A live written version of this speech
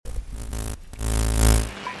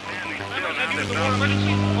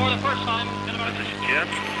emergency for the first time in about... This is Jim,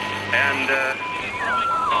 and,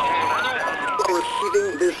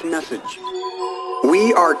 Receiving this message.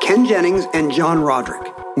 We are Ken Jennings and John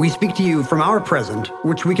Roderick. We speak to you from our present,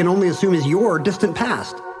 which we can only assume is your distant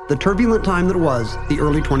past, the turbulent time that was the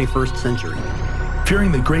early 21st century.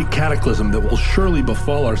 Fearing the great cataclysm that will surely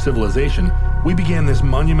befall our civilization, we began this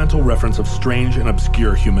monumental reference of strange and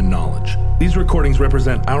obscure human knowledge. These recordings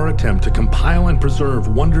represent our attempt to compile and preserve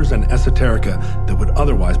wonders and esoterica that would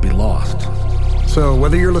otherwise be lost. So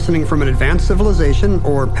whether you're listening from an advanced civilization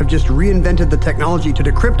or have just reinvented the technology to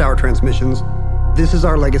decrypt our transmissions, this is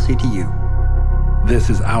our legacy to you. This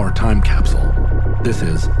is our time capsule. This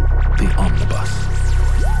is the Omnibus.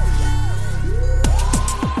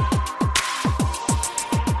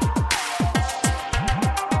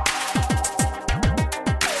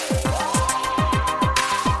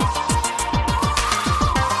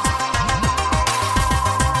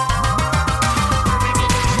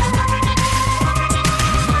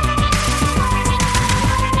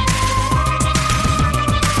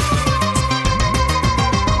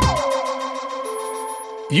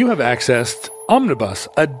 You have accessed Omnibus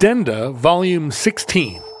Addenda Volume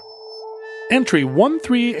 16. Entry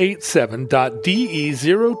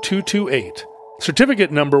 1387.DE0228.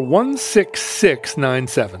 Certificate number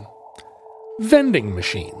 16697. Vending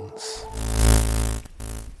machines.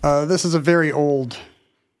 This is a very old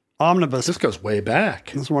Omnibus. This goes way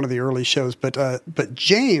back. This is one of the early shows, but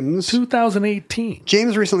James... 2018.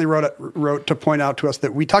 James recently wrote to point out to us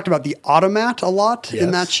that we talked about the automat a lot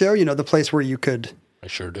in that show. You know, the place where you could... I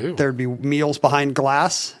sure do. There'd be meals behind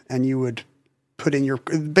glass, and you would put in your...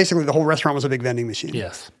 Basically, the whole restaurant was a big vending machine.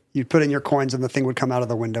 Yes. You'd put in your coins, and the thing would come out of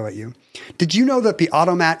the window at you. Did you know that the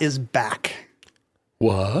automat is back?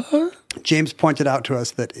 What? James pointed out to us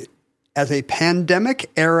that as a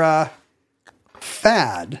pandemic-era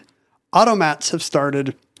fad, automats have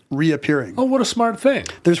started reappearing. Oh, what a smart thing.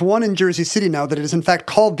 There's one in Jersey City now that is, in fact,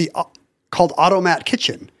 called Automat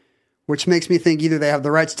Kitchen, which makes me think either they have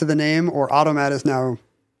the rights to the name or Automat is now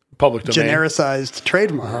public domain, genericized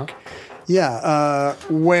trademark. Yeah,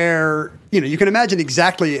 where, you know, you can imagine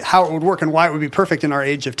exactly how it would work and why it would be perfect in our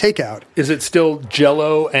age of takeout. Is it still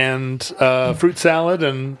Jell-O and fruit salad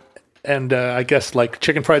and I guess like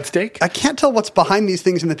chicken fried steak? I can't tell what's behind these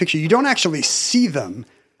things in the picture. You don't actually see them.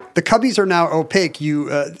 The cubbies are now opaque. You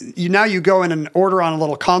go in and order on a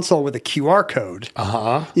little console with a QR code.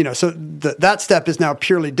 You know, so that step is now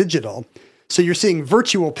purely digital. So you're seeing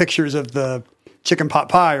virtual pictures of the chicken pot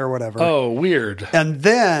pie or whatever. Oh, weird. And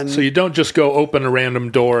then... So you don't just go open a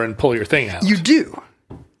random door and pull your thing out. You do.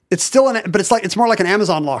 It's still but it's more like an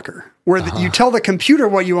Amazon locker where you tell the computer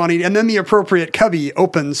what you want to eat and then the appropriate cubby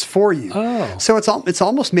opens for you. Oh. So it's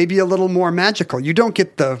almost maybe a little more magical. You don't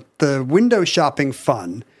get the window shopping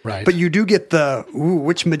fun. Right. But you do get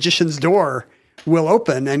which magician's door will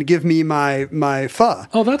open and give me my pho.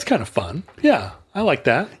 Oh, that's kind of fun. Yeah, I like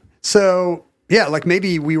that. So, yeah, like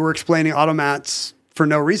maybe we were explaining automats for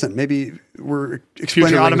no reason. Maybe we're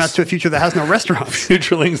explaining automats to a future that has no restaurants.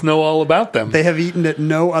 Futurelings know all about them. They have eaten at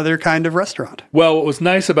no other kind of restaurant. Well, what was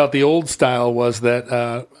nice about the old style was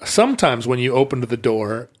that sometimes when you opened the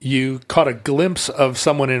door, you caught a glimpse of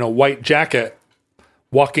someone in a white jacket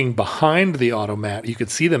walking behind the automat. You could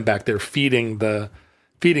see them back there feeding the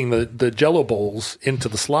Jell-O bowls into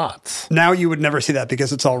the slots. Now you would never see that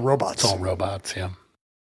because it's all robots. It's all robots, yeah.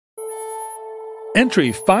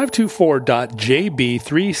 Entry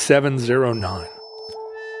 524.JB3709.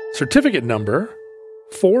 Certificate number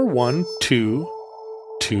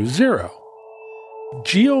 41220.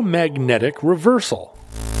 Geomagnetic reversal.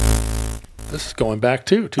 This is going back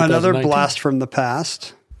to 2019. Another blast from the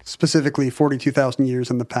past, specifically 42,000 years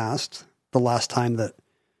in the past, the last time that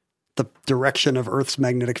the direction of Earth's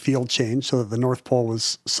magnetic field changed so that the North Pole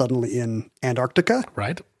was suddenly in Antarctica.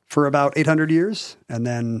 Right. For about 800 years, and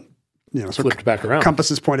then... so flipped back around.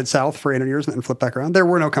 Compasses pointed south for 800 years and then flipped back around. There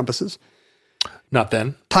were no compasses. Not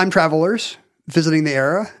then. Time travelers visiting the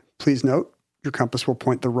era, please note, your compass will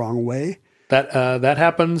point the wrong way. That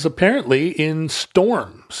happens apparently in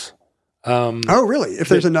storms. Oh, really? If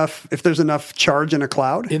there's enough charge in a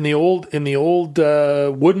cloud? In the old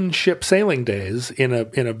wooden ship sailing days, in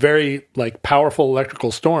a very like powerful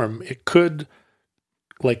electrical storm, it could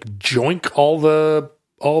like joink all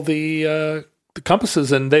the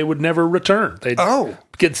compasses, and they would never return. They'd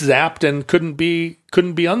get zapped and couldn't be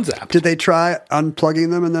unzapped. Did they try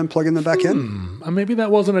unplugging them and then plugging them back in? Maybe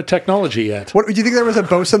that wasn't a technology yet. What do you think? There was a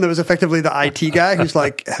bosun that was effectively the IT guy who's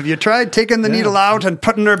like, "Have you tried taking the needle out and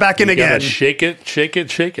putting her back in again? Shake it."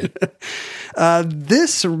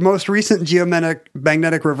 This most recent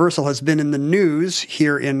geomagnetic reversal has been in the news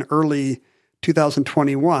here in early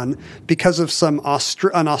 2021, because of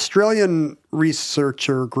an Australian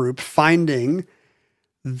researcher group finding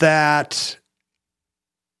that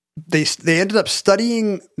they ended up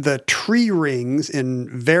studying the tree rings in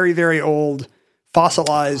very, very old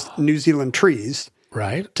fossilized New Zealand trees,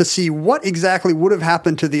 right, to see what exactly would have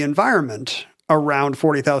happened to the environment around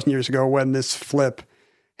 40,000 years ago when this flip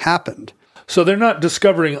happened. So they're not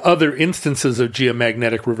discovering other instances of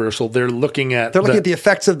geomagnetic reversal. They're looking at the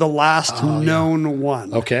effects of the last known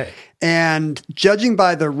one. Okay. And judging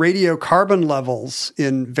by the radiocarbon levels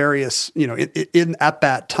in various, in at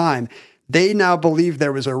that time, they now believe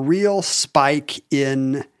there was a real spike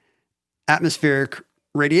in atmospheric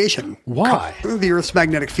radiation. Why? The Earth's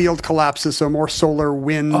magnetic field collapses, so more solar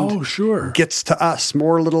wind gets to us,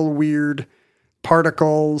 more little weird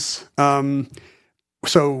particles.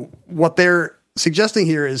 So what they're suggesting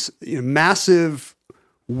here is massive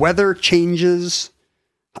weather changes.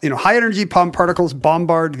 High energy particles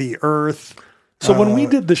bombard the Earth. So when we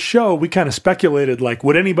did the show, we kind of speculated, like,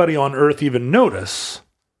 would anybody on Earth even notice?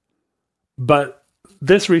 But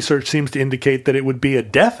this research seems to indicate that it would be a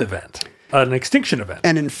death event, an extinction event.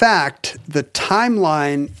 And in fact, the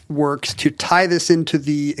timeline works to tie this into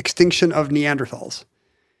the extinction of Neanderthals.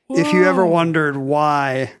 Whoa. If you ever wondered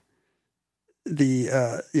why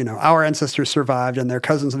our ancestors survived and their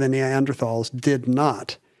cousins of the Neanderthals did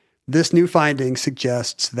not, this new finding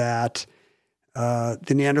suggests that the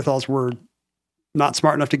Neanderthals were not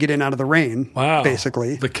smart enough to get in out of the rain. Wow.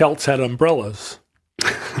 Basically. The Celts had umbrellas.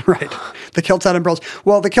 Right. The Celts had umbrellas.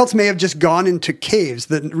 Well, the Celts may have just gone into caves.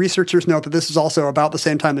 The researchers note that this is also about the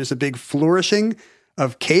same time there's a big flourishing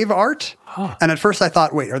of cave art. Huh. And at first I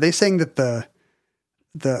thought, wait, are they saying that the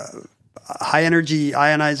high energy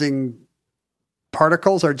ionizing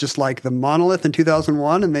particles are just like the monolith in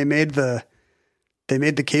 2001 and they made the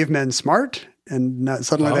cavemen smart and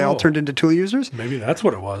suddenly they all turned into tool users? Maybe that's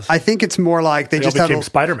what it was. I think it's more like they just had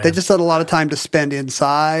Spider-Man. They just had a lot of time to spend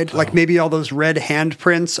inside. Like maybe all those red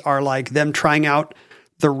handprints are like them trying out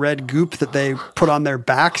the red goop that they put on their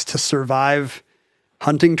backs to survive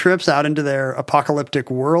hunting trips out into their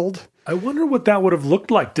apocalyptic world. I wonder what that would have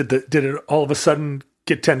looked like. Did it all of a sudden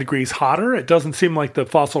get 10 degrees hotter? It doesn't seem like the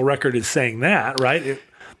fossil record is saying that, right?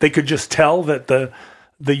 They could just tell that the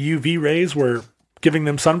UV rays were giving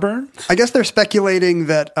them sunburns? I guess they're speculating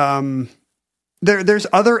that there's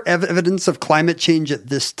other evidence of climate change at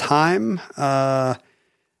this time.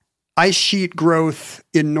 Ice sheet growth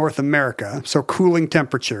in North America, so cooling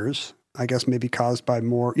temperatures, I guess maybe caused by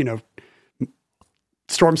more,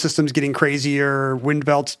 storm systems getting crazier, wind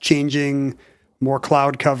belts changing, more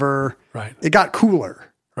cloud cover. Right. It got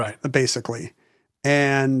cooler. Right. Basically.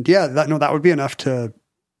 And that would be enough to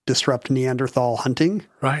disrupt Neanderthal hunting.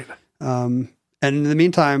 Right. And in the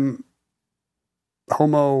meantime, whoever,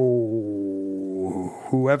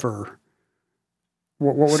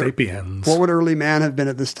 what would sapiens. What would early man have been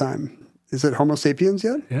at this time? Is it Homo sapiens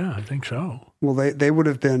yet? Yeah, I think so. Well, they would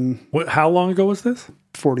have been. How long ago was this?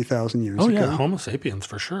 40,000 years ago. Oh yeah, Homo sapiens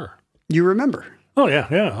for sure. You remember? Oh yeah.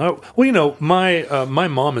 Well, my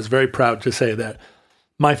mom is very proud to say that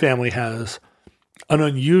my family has an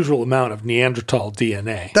unusual amount of Neanderthal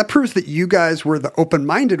DNA. That proves that you guys were the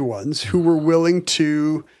open-minded ones who were willing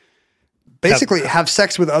to basically have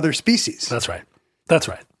sex with other species. That's right.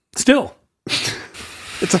 Still.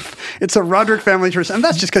 It's a Roderick family choice, and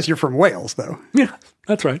that's just because you're from Wales, though. Yeah,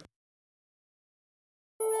 that's right.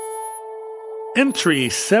 Entry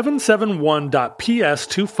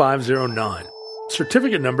 771.PS2509.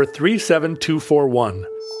 Certificate number 37241.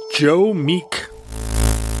 Joe Meek.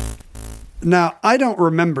 Now, I don't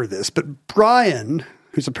remember this, but Brian,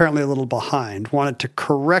 who's apparently a little behind, wanted to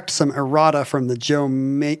correct some errata from the Joe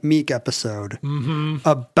Meek episode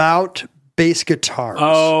about bass guitars.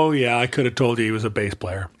 Oh, yeah, I could have told you he was a bass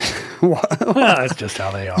player. That's just how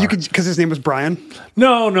they are. Because his name was Brian?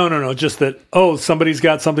 No. Just that, somebody's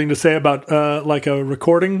got something to say about like a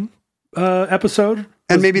recording episode.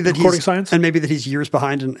 And maybe that he's years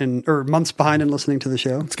behind or months behind in listening to the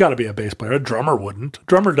show. It's got to be a bass player. A drummer wouldn't. A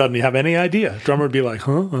drummer doesn't have any idea. A drummer would be like,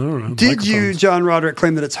 huh? I don't know. Did you, John Roderick,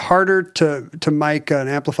 claim that it's harder to mic an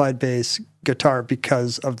amplified bass guitar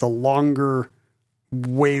because of the longer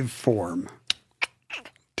waveform?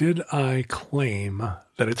 Did I claim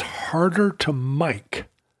that it's harder to mic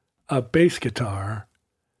a bass guitar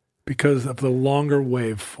because of the longer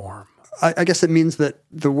waveform? I guess it means that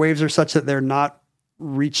the waves are such that they're not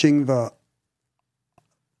reaching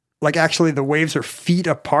actually the waves are feet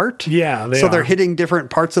apart. Yeah, they're hitting different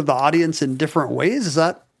parts of the audience in different ways. Is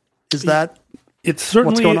that it's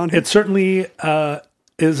certainly what's going on here? It certainly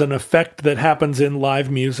is an effect that happens in live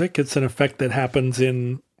music. It's an effect that happens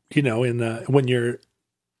in when you're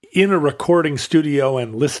in a recording studio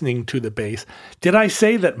and listening to the bass. Did I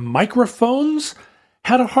say that microphones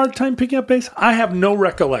had a hard time picking up bass? I have no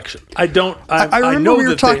recollection. I don't. I remember we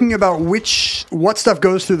were talking about what stuff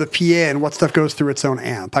goes through the PA and what stuff goes through its own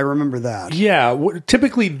amp. I remember that. Yeah.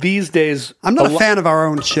 Typically these days, I'm not a fan of our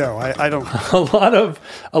own show. I don't.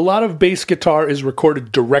 A lot of bass guitar is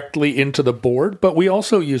recorded directly into the board, but we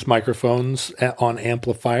also use microphones on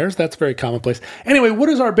amplifiers. That's very commonplace. Anyway, what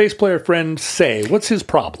does our bass player friend say? What's his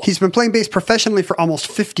problem? He's been playing bass professionally for almost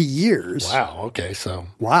 50 years. Wow. Okay. So.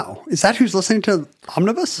 Wow. Is that who's listening to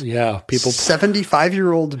Omnibus? Yeah, people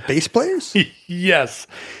 75-year-old bass players? Yes.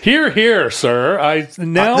 Here, sir. I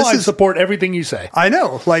support everything you say. I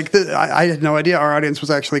know. I had no idea our audience was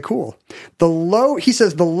actually cool. He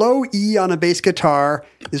says the low E on a bass guitar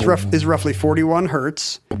is roughly 41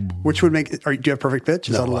 hertz, which would make do you have perfect pitch?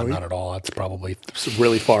 Is that a low E? Not at all. That's probably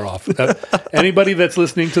really far off. Anybody that's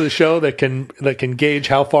listening to the show that can gauge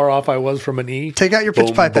how far off I was from an E, take out your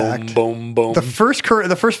pitch pipe act. Boom, boom. The first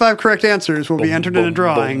 5 correct answers will be entered in a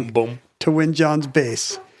drawing to win John's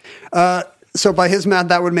bass. So by his math,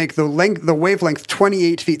 that would make the wavelength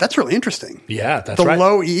 28 feet. That's really interesting. Yeah, that's right. The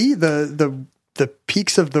low E, the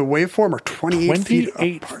peaks of the waveform are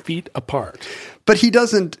 28 feet apart. But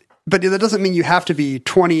that doesn't mean you have to be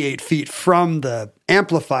 28 feet from the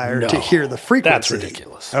amplifier to hear the frequency. That's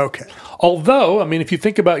ridiculous. Okay. Although, if you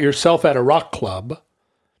think about yourself at a rock club,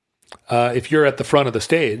 if you're at the front of the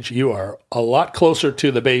stage, you are a lot closer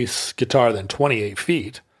to the bass guitar than 28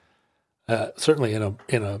 feet. Certainly in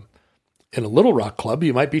a little rock club,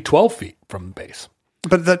 you might be 12 feet from the bass.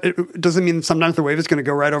 But it doesn't mean sometimes the wave is going to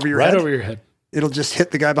go right over your head? Right over your head. It'll just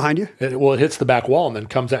hit the guy behind you? It hits the back wall and then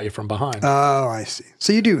comes at you from behind. Oh, I see.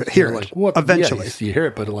 So you do hear it eventually. Yeah, you hear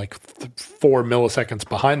it, but 4 milliseconds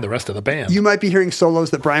behind the rest of the band. You might be hearing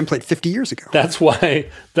solos that Brian played 50 years ago. That's why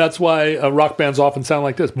rock bands often sound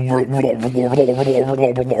like this.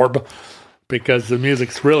 Because the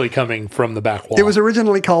music's really coming from the back wall. It was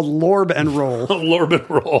originally called Lorb and Roll. Lorb and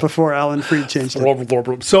Roll. Before Alan Freed changed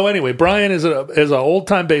it. So anyway, Brian is an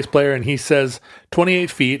old-time bass player, and he says 28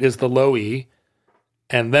 feet is the low E.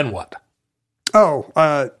 And then what? Oh,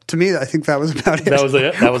 to me, I think that was about it. That was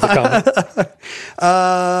it? That was the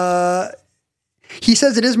comment? He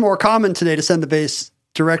says it is more common today to send the bass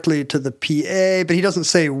directly to the PA, but he doesn't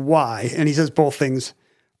say why. And he says both things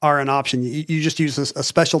are an option. You just use a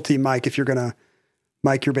specialty mic if you're going to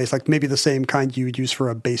mic your bass, like maybe the same kind you would use for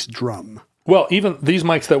a bass drum. Well, even these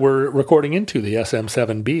mics that we're recording into, the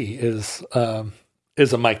SM7B, is a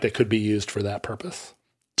mic that could be used for that purpose.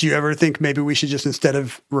 Do you ever think maybe we should just, instead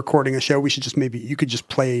of recording a show, you could just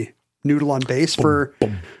play Noodle on bass for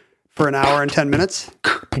an hour and 10 minutes?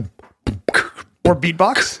 Or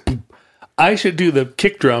beatbox? I should do the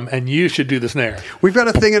kick drum and you should do the snare. We've got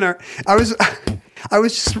a thing in our... I was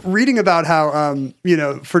just reading about how,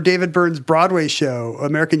 for David Byrne's Broadway show,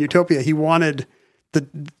 American Utopia, he wanted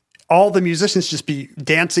all the musicians just be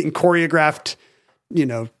dancing, choreographed,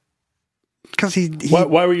 because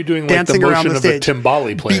why were you doing dancing the around motion the of a stage?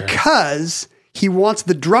 timbali player? Because he wants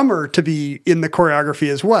the drummer to be in the choreography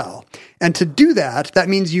as well. And to do that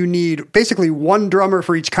means you need basically one drummer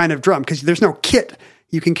for each kind of drum, because there's no kit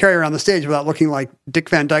you can carry around the stage without looking like Dick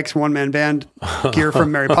Van Dyke's one-man band gear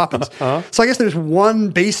from Mary Poppins. So I guess there's one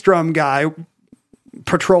bass drum guy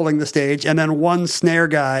patrolling the stage, and then one snare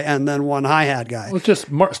guy, and then one hi-hat guy. Well, it's just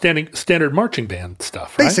standard marching band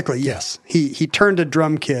stuff, right? Basically, yes. He turned a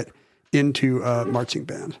drum kit into a marching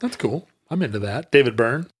band. That's cool. I'm into that. David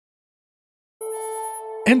Byrne.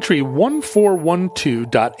 Entry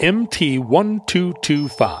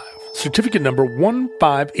 1412.MT1225. Certificate number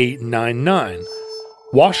 15899.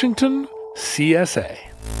 Washington, CSA.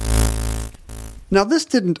 Now, this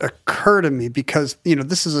didn't occur to me because,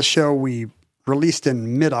 this is a show we released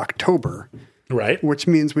in mid-October. Right. Which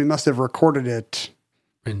means we must have recorded it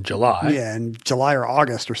in July. Yeah, in July or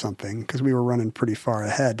August or something, because we were running pretty far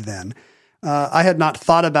ahead then. I had not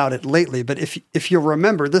thought about it lately, but if you'll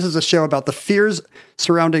remember, this is a show about the fears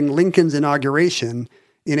surrounding Lincoln's inauguration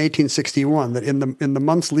in 1861, that in the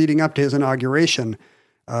months leading up to his inauguration,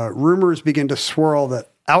 rumors begin to swirl that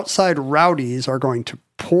outside rowdies are going to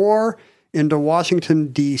pour into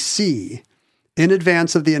Washington, D.C. in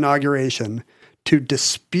advance of the inauguration to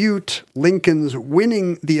dispute Lincoln's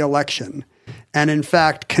winning the election and, in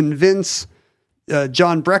fact, convince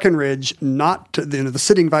John Breckinridge, the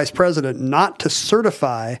sitting vice president, not to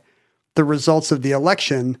certify the results of the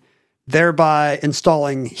election, thereby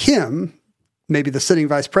installing him, maybe the sitting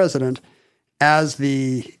vice president, as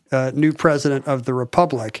the new president of the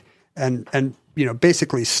republic, and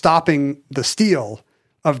basically stopping the steal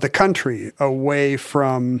of the country away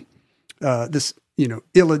from this,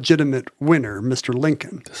 illegitimate winner, Mr.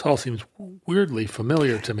 Lincoln. This all seems weirdly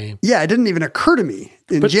familiar to me. Yeah, it didn't even occur to me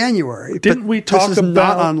in January. Didn't we talk this is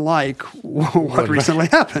about not unlike what recently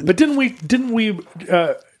happened? But didn't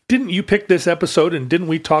you pick this episode and didn't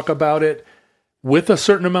we talk about it with a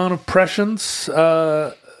certain amount of prescience?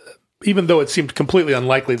 Even though it seemed completely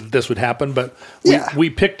unlikely that this would happen, but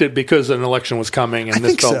we picked it because an election was coming and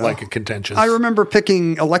this felt like a contentious. I remember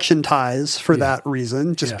picking election ties for that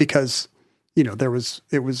reason, just because,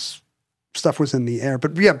 stuff was in the air.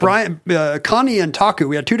 But Brian, Connie and Taku,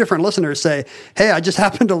 we had two different listeners say, hey, I just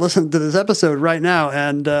happened to listen to this episode right now.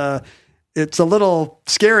 And it's a little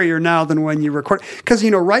scarier now than when you record. Because,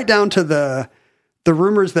 right down to the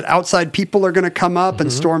rumors that outside people are going to come up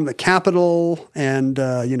and storm the Capitol and,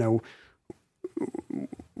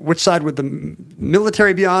 which side would the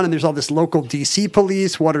military be on? And there's all this local DC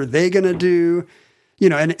police. What are they going to do?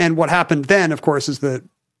 And what happened then, of course, is that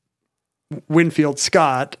Winfield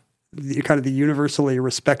Scott, kind of the universally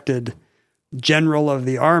respected general of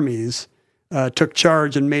the armies, took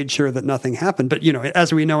charge and made sure that nothing happened. But,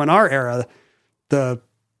 as we know in our era, the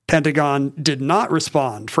Pentagon did not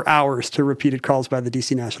respond for hours to repeated calls by the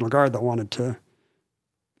DC National Guard that wanted to,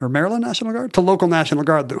 or Maryland National Guard, to local National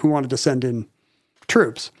Guard who wanted to send in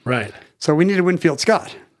troops. Right. So we needed Winfield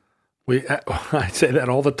Scott. I say that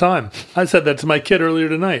all the time. I said that to my kid earlier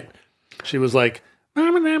tonight. She was like,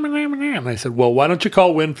 and I said, well, why don't you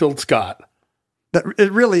call Winfield Scott? It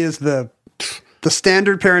really is the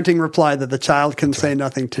standard parenting reply that the child can say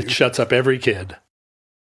nothing to. It shuts up every kid.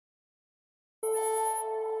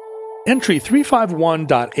 Entry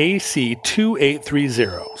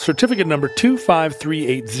 351.AC2830, certificate number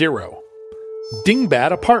 25380,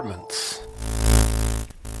 Dingbat Apartments.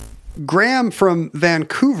 Graham from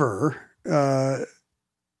Vancouver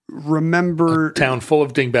remembered... A town full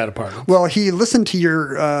of dingbat apartments. Well, he listened to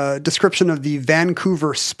your description of the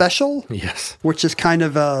Vancouver Special. Yes. Which is kind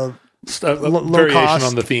of a variation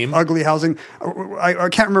on the theme. Ugly housing. I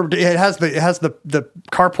can't remember. It has the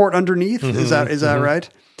carport underneath. Is that right?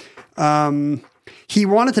 He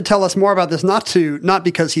wanted to tell us more about this, not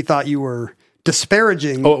because he thought you were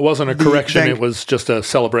disparaging. Oh, it wasn't a correction. It was just a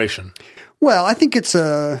celebration. Well, I think it's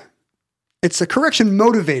a correction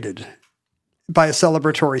motivated by a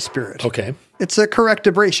celebratory spirit. Okay. It's a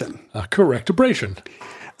correctibration. A correctibration.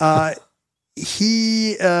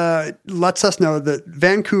 He lets us know that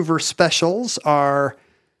Vancouver specials are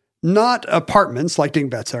not apartments like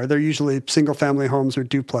dingbats are. They're usually single-family homes or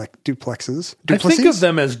duplexes. I think of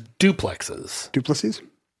them as duplexes. Duplices?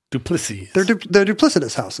 Duplices. They're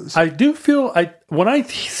duplicitous houses. I do feel, when I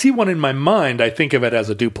see one in my mind, I think of it as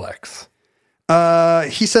a duplex.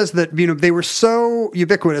 He says that they were so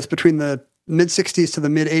ubiquitous between the mid-'60s to the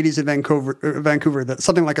mid-'80s in Vancouver that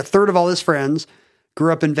something like a third of all his friends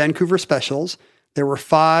grew up in Vancouver specials. There were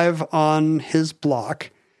 5 on his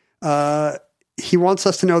block. He wants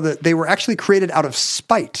us to know that they were actually created out of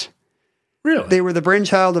spite. Really? They were the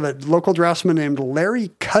brainchild of a local draftsman named Larry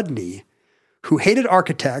Cudney, who hated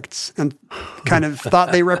architects and kind of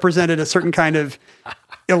thought they represented a certain kind of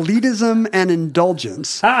elitism and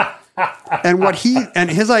indulgence. And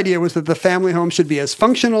his idea was that the family home should be as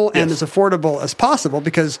functional and as affordable as possible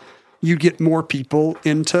because you get more people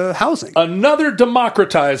into housing. Another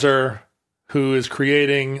democratizer who is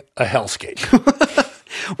creating a hellscape.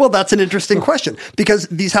 Well, that's an interesting question because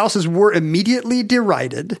these houses were immediately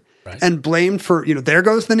derided and blamed for, there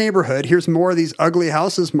goes the neighborhood. Here's more of these ugly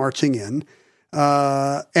houses marching in.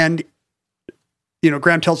 And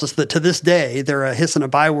Graham tells us that to this day, they're a hiss and a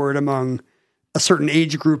byword among a certain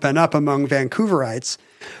age group and up among Vancouverites.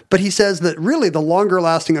 But he says that really the longer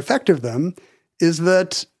lasting effect of them is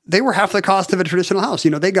that they were half the cost of a traditional house.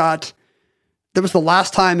 That was the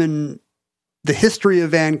last time in the history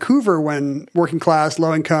of Vancouver when working class,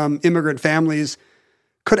 low income immigrant families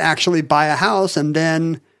could actually buy a house and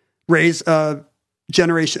then raise a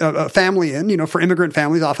family in, for immigrant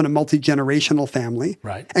families, often a multi-generational family,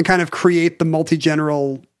 and kind of create the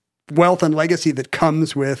multi-general wealth and legacy that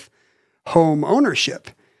comes with home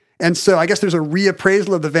ownership. And so I guess there's a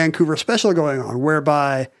reappraisal of the Vancouver special going on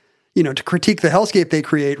whereby, to critique the hellscape they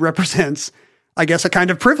create represents, I guess, a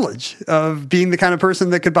kind of privilege of being the kind of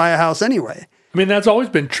person that could buy a house anyway. I mean, that's always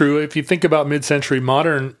been true. If you think about mid-century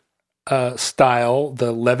modern style,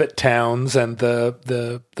 the Levitt towns and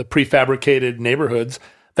the prefabricated neighborhoods,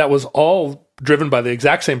 that was all driven by the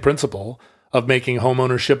exact same principle of making home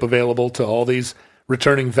ownership available to all these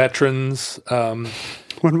returning veterans.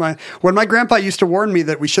 When my grandpa used to warn me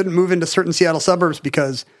that we shouldn't move into certain Seattle suburbs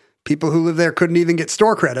because people who live there couldn't even get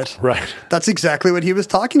store credit. Right. That's exactly what he was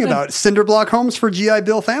talking about. Cinder block homes for GI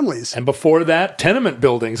Bill families. And before that, tenement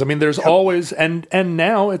buildings. I mean, there's always, and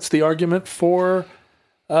now it's the argument for,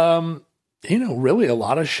 really a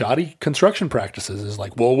lot of shoddy construction practices. Is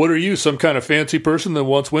like, well, what are you, some kind of fancy person that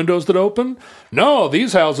wants windows that open? No,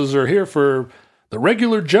 these houses are here for the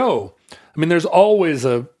regular Joe. I mean, there's always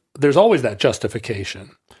that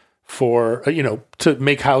justification for, to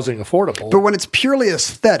make housing affordable. But when it's purely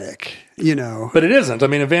aesthetic, But it isn't. I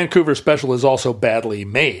mean, a Vancouver special is also badly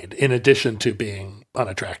made in addition to being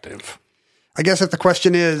unattractive. I guess if the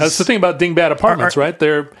question is... That's the thing about dingbat apartments, right?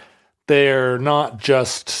 They're not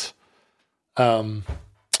just...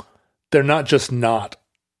 they're not just not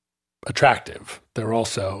attractive. They're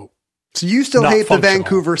also So you still hate functional. the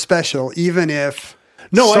Vancouver special, even if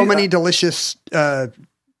many delicious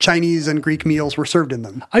Chinese and Greek meals were served in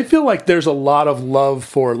them. I feel like there's a lot of love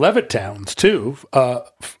for Levittowns too,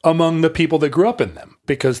 among the people that grew up in them,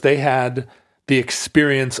 because they had the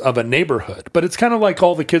experience of a neighborhood. But it's kind of like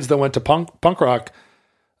all the kids that went to punk rock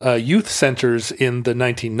youth centers in the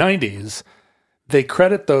 1990s. They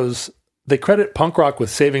credit punk rock with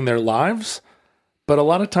saving their lives, but a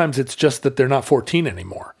lot of times it's just that they're not 14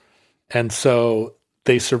 anymore. And so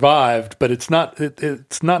they survived, but it's not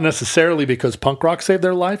necessarily because punk rock saved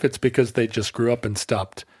their life. It's because they just grew up and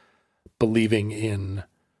stopped believing in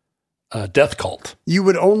a death cult. You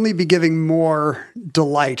would only be giving more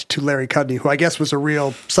delight to Larry Cudney, who I guess was a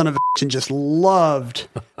real son of a bitch and just loved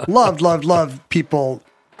people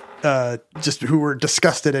just who were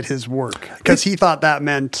disgusted at his work, because he thought that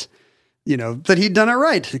meant, that he'd done it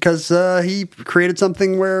right, because he created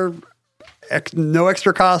something where no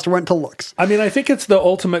extra cost went to looks. I mean, I think it's the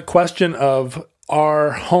ultimate question of,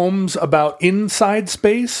 are homes about inside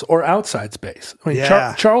space or outside space? I mean,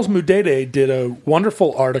 Charles Mudede did a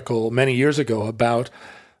wonderful article many years ago about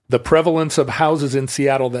the prevalence of houses in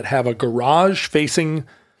Seattle that have a garage facing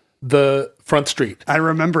the front street. I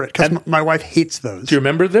remember it because my wife hates those. Do you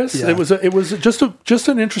remember this? Yeah. It was just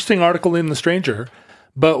an interesting article in The Stranger.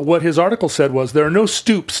 But what his article said was there are no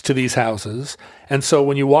stoops to these houses, and so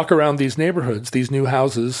when you walk around these neighborhoods, these new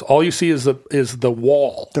houses, all you see is the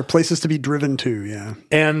wall. They're places to be driven to, yeah.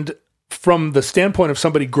 And from the standpoint of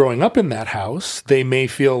somebody growing up in that house, they may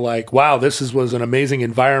feel like, wow, this was an amazing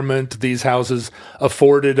environment. These houses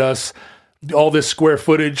afforded us all this square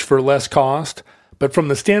footage for less cost. But from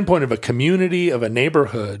the standpoint of a community, of a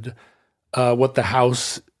neighborhood, what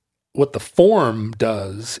the form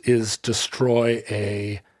does is destroy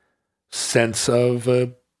a sense of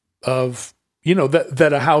that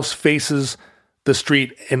a house faces the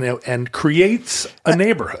street and creates a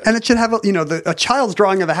neighborhood. And it should have a child's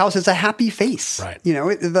drawing of a house is a happy face. Right.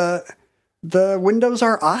 The windows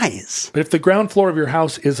are eyes. But if the ground floor of your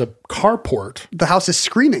house is a carport, the house is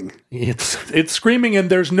screaming. It's screaming, and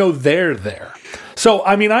there's no there. So,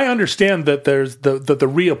 I mean, I understand that there's the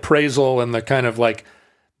reappraisal and the kind of like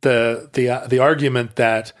the argument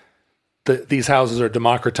that these houses are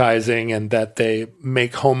democratizing and that they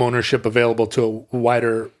make home ownership available to a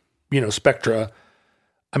wider, spectra.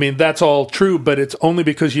 I mean, that's all true, but it's only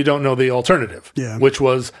because you don't know the alternative, which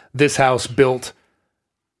was this house built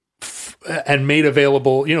and made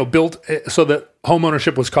available, built so that home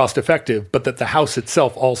ownership was cost effective, but that the house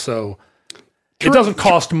itself also... It doesn't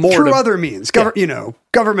cost more. Through other means,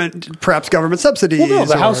 government, perhaps government subsidies. Well, no,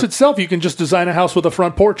 the house itself, you can just design a house with a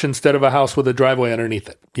front porch instead of a house with a driveway underneath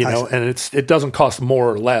it. And it doesn't cost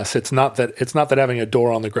more or less. It's not that having a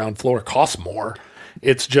door on the ground floor costs more.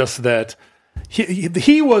 It's just that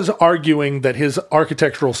he was arguing that his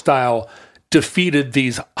architectural style defeated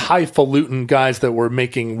these highfalutin guys that were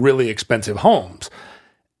making really expensive homes.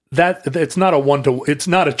 That it's not it's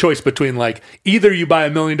not a choice between like either you buy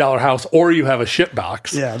 $1 million house or you have a shit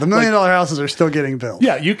box. Yeah, the $1 million houses are still getting built.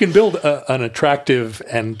 Yeah, you can build an attractive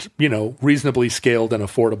and reasonably scaled and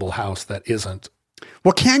affordable house that isn't.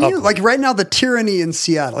 Well, can you like right now the tyranny in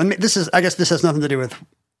Seattle? And I guess this has nothing to do with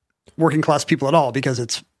working class people at all because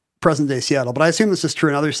it's present day Seattle. But I assume this is true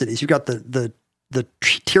in other cities. You've got the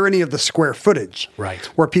tyranny of the square footage, right?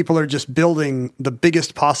 Where people are just building the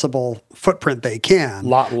biggest possible footprint they can,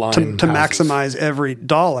 lot line to maximize every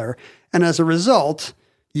dollar, and as a result,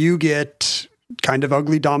 you get kind of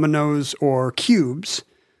ugly dominoes or cubes,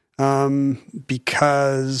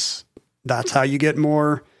 because that's how you get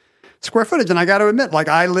more square footage. And I got to admit, like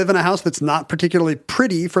I live in a house that's not particularly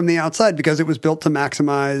pretty from the outside because it was built to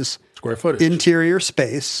maximize square footage, interior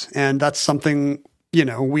space, and that's something.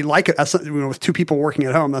 We like it with two people working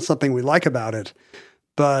at home. That's something we like about it.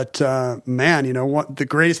 But man, what the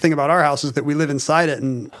greatest thing about our house is that we live inside it,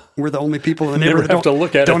 and we're the only people in the neighborhood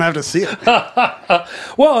that don't have to see it.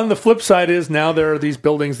 Well, and the flip side is now there are these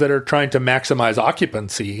buildings that are trying to maximize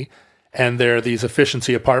occupancy, and there are these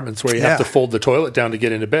efficiency apartments where you have to fold the toilet down to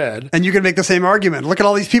get into bed. And you can make the same argument. Look at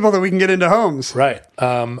all these people that we can get into homes, right?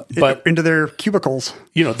 But into their cubicles.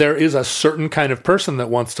 There is a certain kind of person that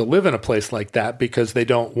wants to live in a place like that because they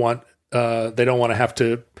don't want to have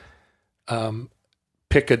to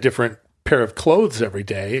pick a different pair of clothes every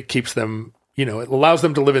day. It keeps them, it allows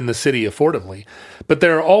them to live in the city affordably. But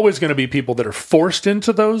there are always going to be people that are forced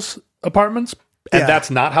into those apartments, and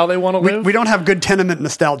that's not how they want to live. We don't have good tenement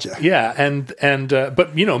nostalgia. Yeah,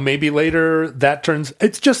 but maybe later that turns.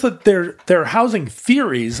 It's just that there are housing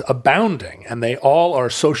theories abounding, and they all are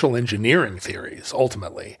social engineering theories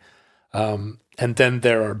ultimately. And then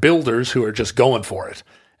there are builders who are just going for it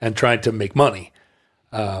and trying to make money,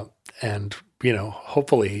 and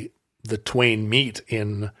hopefully the twain meet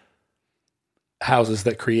in houses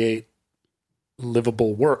that create a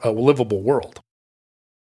livable world.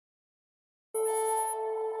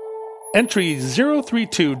 Entry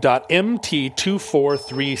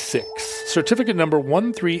 032.MT2436, certificate number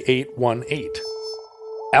 13818.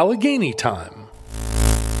 Allegheny time.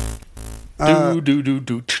 Allegheny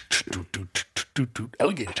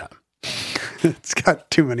time. It's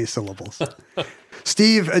got too many syllables.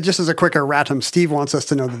 Steve, just as a quick erratum, Steve wants us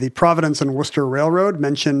to know that the Providence and Worcester Railroad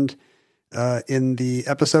mentioned in the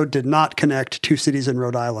episode did not connect two cities in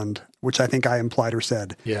Rhode Island, which I think I implied or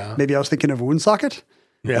said. Yeah. Maybe I was thinking of Woonsocket.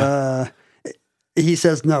 Yeah. He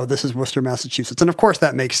says, no, this is Worcester, Massachusetts. And of course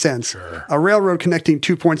that makes sense. Sure. A railroad connecting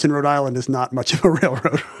 2 points in Rhode Island is not much of a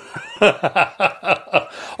railroad.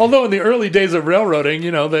 Although in the early days of railroading,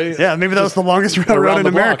 they... Yeah, maybe that was the longest railroad in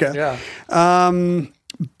America. Yeah.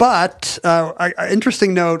 But an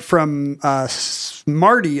interesting note from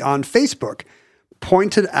Marty on Facebook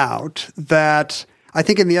pointed out that I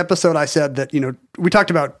think in the episode I said that, we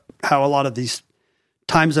talked about how a lot of these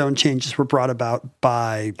time zone changes were brought about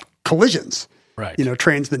by collisions. Right.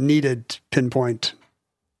 Trains that needed pinpoint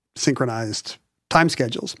synchronized time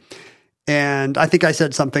schedules. And I think I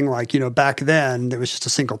said something like, back then there was just a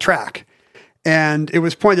single track. And it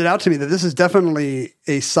was pointed out to me that this is definitely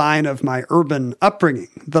a sign of my urban upbringing,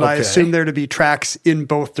 that I assume there to be tracks in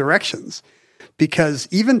both directions. Because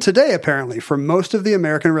even today, apparently, for most of the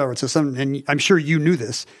American railroad system, and I'm sure you knew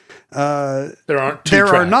this, there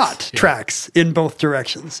are not tracks in both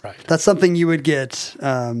directions. Right. That's something you would get,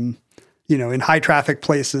 in high traffic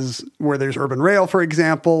places where there's urban rail, for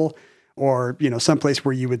example, or, someplace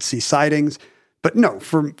where you would see sidings. But no,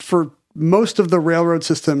 for most of the railroad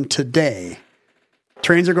system today,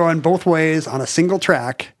 trains are going both ways on a single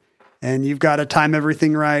track, and you've got to time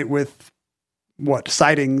everything right with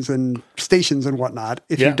sidings and stations and whatnot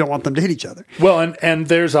if you don't want them to hit each other. Well, and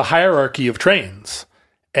there's a hierarchy of trains,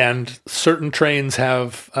 and certain trains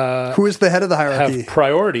have... who is the head of the hierarchy? Have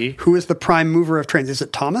priority. Who is the prime mover of trains? Is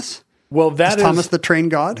it Thomas? Well, is Thomas the train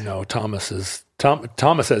god? No, Thomas, as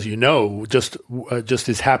you know, just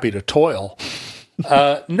is happy to toil.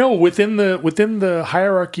 No, within the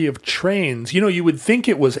hierarchy of trains, you would think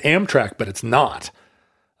it was Amtrak, but it's not.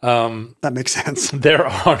 That makes sense. There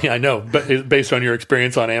are, I know, but based on your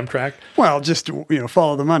experience on Amtrak. Well, just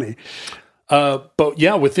follow the money. But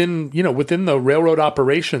yeah, within the railroad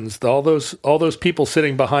operations, all those people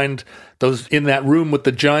sitting behind those in that room with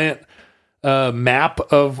the giant map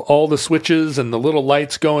of all the switches and the little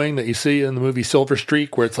lights going that you see in the movie Silver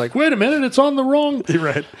Streak, where it's like, wait a minute, it's on the wrong. You're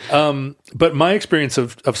right. But my experience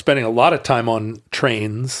of spending a lot of time on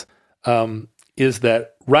trains is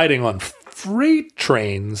that riding on freight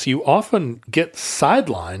trains, you often get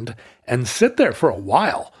sidelined and sit there for a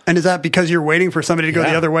while. And is that because you're waiting for somebody to go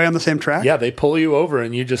the other way on the same track? Yeah, they pull you over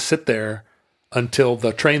and you just sit there until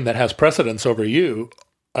the train that has precedence over you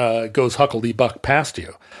goes huckle-de-buck past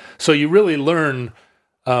you. So you really learn,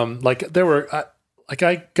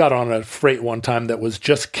 I got on a freight one time that was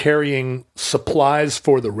just carrying supplies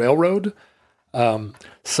for the railroad,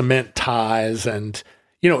 cement ties and,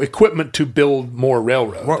 equipment to build more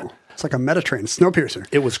railroad. Whoa. It's like a Metatrain, Snowpiercer.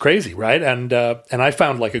 It was crazy, right? And I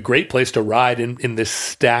found like a great place to ride in this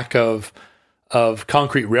stack of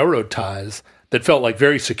concrete railroad ties that felt like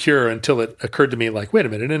very secure until it occurred to me like, wait a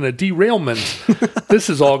minute, in a derailment, this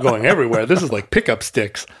is all going everywhere. This is like pickup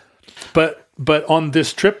sticks. But on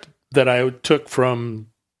this trip that I took from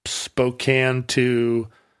Spokane to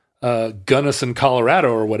Gunnison,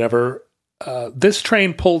 Colorado or whatever, this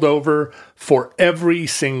train pulled over for every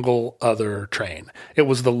single other train. It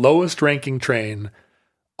was the lowest ranking train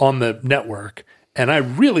on the network. And I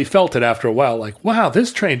really felt it after a while, like, wow,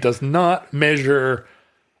 this train does not measure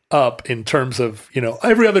up in terms of,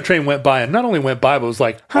 every other train went by, and not only went by, but was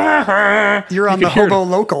like, ha, ha. You're on the hobo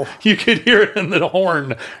local. You could hear it in the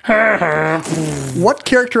horn. Ha, ha. What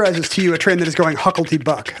characterizes to you a train that is going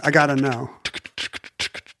hucklety-buck? I gotta know.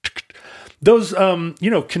 Those,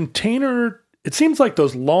 container, it seems like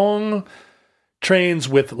those long trains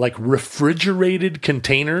with like refrigerated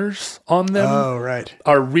containers on them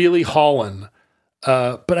are really hauling.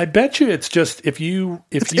 But I bet you it's just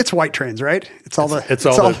it's white trains, right? It's the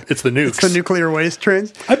nukes. It's the nuclear waste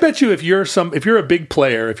trains. I bet you if you're a big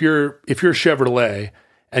player, if you're Chevrolet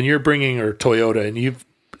and you're bringing, or Toyota, and you've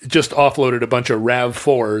just offloaded a bunch of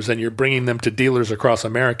RAV4s and you're bringing them to dealers across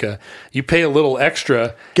America, you pay a little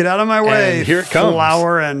extra. Get out of my way. And here it comes.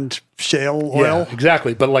 Flour and shale oil. Yeah,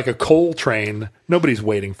 exactly. But like a coal train, nobody's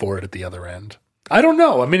waiting for it at the other end. I don't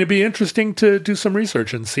know. I mean, it'd be interesting to do some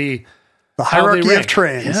research and see the hierarchy of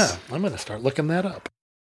trains. Yeah, I'm going to start looking that up.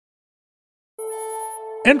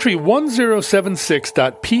 Entry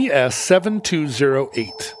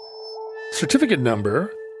 1076.PS7208. Certificate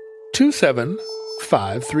number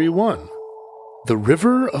 27531. The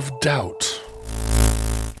River of Doubt.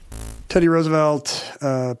 Teddy Roosevelt,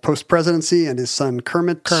 post-presidency, and his son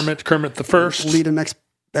Kermit the First, lead an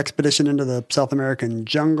expedition into the South American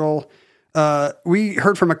jungle. We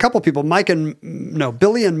heard from a couple people.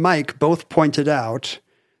 Billy and Mike both pointed out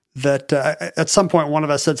that at some point one of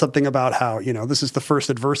us said something about how, this is the first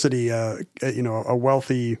adversity, a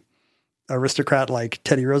wealthy aristocrat like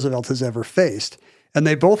Teddy Roosevelt has ever faced. And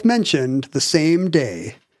they both mentioned the same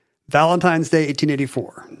day, Valentine's Day,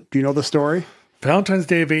 1884. Do you know the story? Valentine's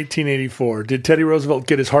Day of 1884. Did Teddy Roosevelt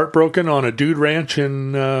get his heart broken on a dude ranch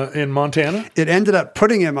in Montana? It ended up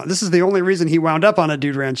putting him on. This is the only reason he wound up on a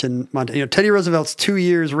dude ranch in Montana. Teddy Roosevelt's 2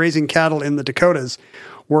 years raising cattle in the Dakotas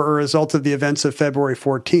were a result of the events of February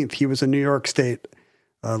 14th. He was a New York State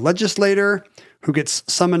legislator who gets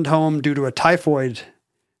summoned home due to a typhoid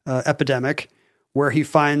epidemic, where he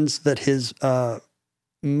finds that his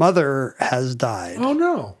mother has died. Oh,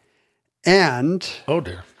 no. And oh,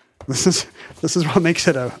 dear. This is what makes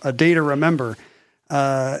it a day to remember.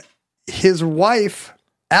 His wife,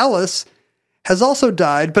 Alice, has also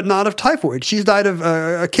died, but not of typhoid. She's died of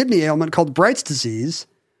a kidney ailment called Bright's disease.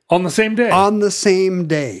 On the same day? On the same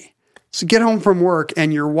day. So get home from work,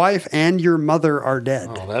 and your wife and your mother are dead.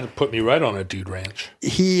 Oh, that'd put me right on a dude ranch.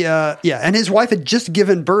 And his wife had just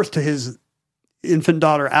given birth to his infant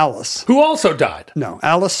daughter, Alice. Who also died. No,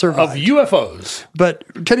 Alice survived. Of UFOs. But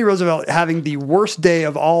Teddy Roosevelt having the worst day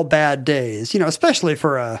of all bad days, especially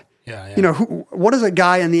for what does a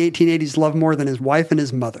guy in the 1880s love more than his wife and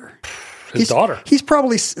his mother? His daughter. He's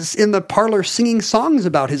probably in the parlor singing songs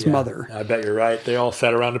about his mother. I bet you're right. They all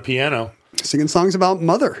sat around a piano. Singing songs about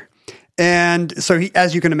mother. And so he,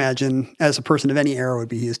 as you can imagine, as a person of any era would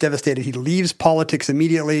be, he is devastated. He leaves politics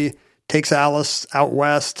immediately, takes Alice out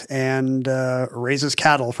west, and raises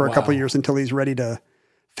cattle for a couple of years until he's ready to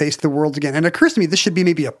face the world again. And it occurs to me this should be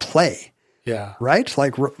maybe a play. Yeah. Right?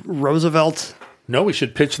 Like Roosevelt. No, we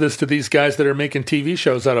should pitch this to these guys that are making TV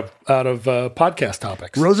shows out of podcast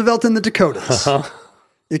topics. Roosevelt in the Dakotas. Uh-huh.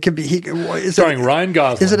 It could be starring Ryan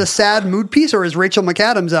Gosling. Is it a sad mood piece, or is Rachel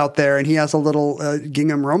McAdams out there and he has a little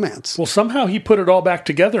gingham romance? Well, somehow he put it all back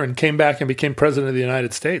together and came back and became president of the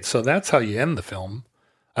United States. So that's how you end the film.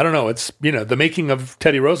 I don't know. It's, the making of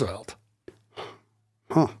Teddy Roosevelt.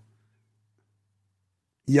 Huh.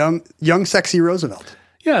 Young, sexy Roosevelt.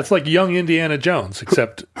 Yeah, it's like young Indiana Jones,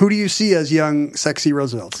 except... Who do you see as young, sexy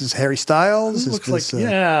Roosevelt? Is this Harry Styles?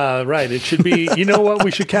 Yeah, right. It should be... You know what?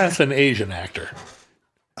 We should cast an Asian actor.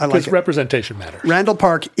 I like it. Because representation matters. Randall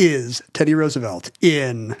Park is Teddy Roosevelt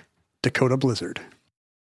in Dakota Blizzard.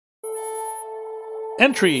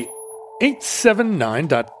 Entry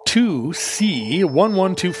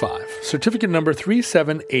 879.2C1125. Certificate number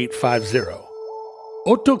 37850.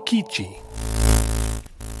 Otokichi.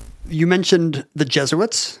 You mentioned the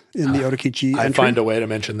Jesuits in the Otokichi entry. I find a way to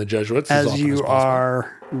mention the Jesuits as you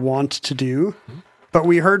are wont to do. Mm-hmm. But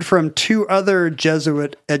we heard from two other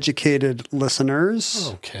Jesuit-educated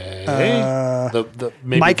listeners. Okay.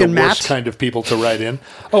 Maybe Mike the and worst Matt. kind of people to write in.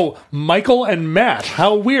 Oh, Michael and Matt.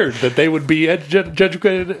 How weird that they would be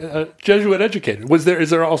Jesuit-educated. Is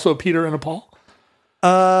there also a Peter and a Paul?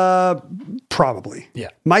 Probably.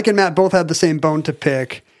 Yeah. Mike and Matt both had the same bone to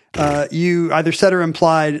pick. You either said or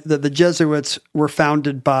implied that the Jesuits were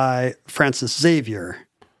founded by Francis Xavier.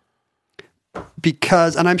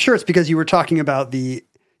 And I'm sure it's because you were talking about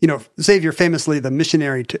Xavier, famously the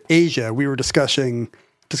missionary to Asia. We were discussing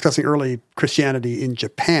early Christianity in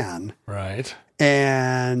Japan. Right.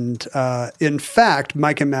 And in fact,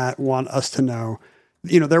 Mike and Matt want us to know,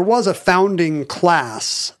 there was a founding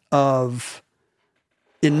class of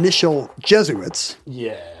initial Jesuits,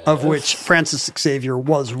 Yes. of which Francis Xavier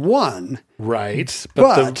was one. Right.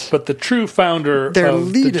 But the true founder their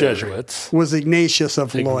of leader the Jesuits was Ignatius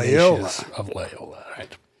of Loyola. Ignatius of Loyola,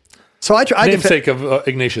 right. So I Namesake of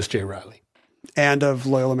Ignatius J. Riley. And of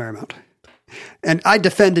Loyola Marymount. And I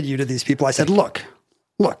defended you to these people. I said, look,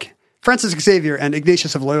 Francis Xavier and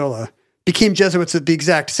Ignatius of Loyola became Jesuits at the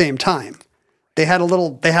exact same time. They had a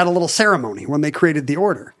little ceremony when they created the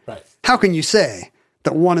order. Right. How can you say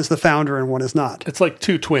that one is the founder and one is not? It's like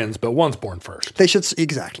two twins, but one's born first. They should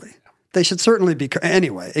certainly be.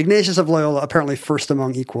 Anyway, Ignatius of Loyola apparently first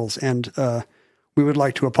among equals, and we would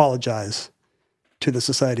like to apologize to the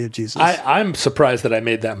Society of Jesus. I'm surprised that I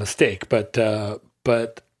made that mistake, but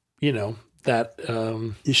you know that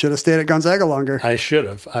you should have stayed at Gonzaga longer. I should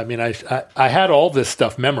have. I mean, I had all this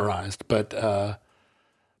stuff memorized, but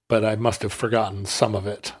I must have forgotten some of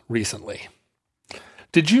it recently.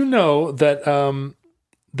 Did you know that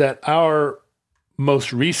that our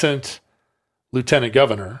most recent lieutenant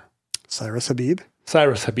governor, Cyrus Habib,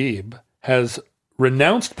 has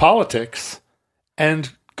renounced politics and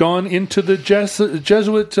gone into the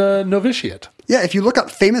Jesuit novitiate? Yeah, if you look up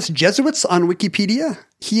famous Jesuits on Wikipedia,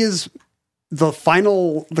 he is the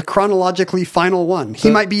chronologically final one. He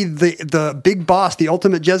might be the big boss, the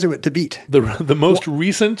ultimate Jesuit to beat. The most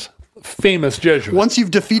recent famous Jesuit. Once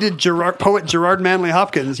you've defeated poet Gerard Manley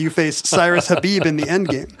Hopkins, you face Cyrus Habib in the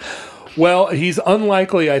endgame. Well, he's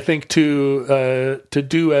unlikely, I think, to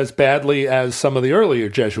do as badly as some of the earlier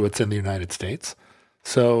Jesuits in the United States.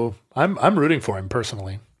 So I'm rooting for him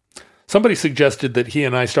personally. Somebody suggested that he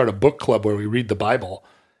and I start a book club where we read the Bible,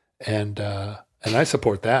 and I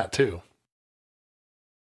support that too.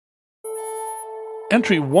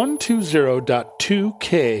 Entry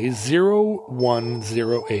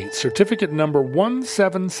 120.2K0108, certificate number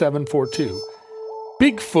 17742.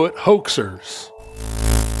 Bigfoot hoaxers.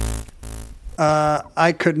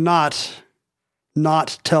 I could not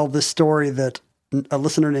tell this story that a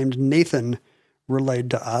listener named Nathan relayed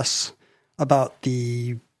to us about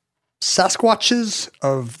the Sasquatches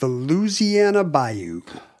of the Louisiana Bayou.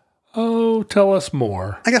 Oh, tell us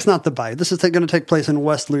more. I guess not the bayou. This is going to take place in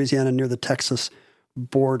West Louisiana near the Texas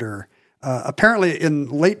border. Apparently in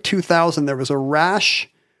late 2000, there was a rash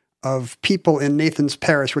of people in Nathan's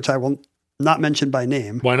parish, which I will not mention by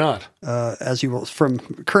name. Why not? As you will, from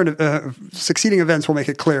current succeeding events will make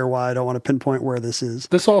it clear why I don't want to pinpoint where this is.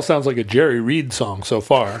 This all sounds like a Jerry Reed song so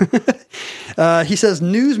far. He says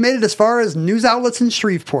news made it as far as news outlets in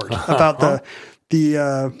Shreveport about the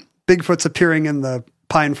Bigfoots appearing in the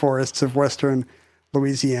pine forests of western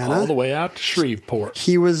Louisiana. All the way out to Shreveport.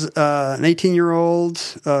 He was an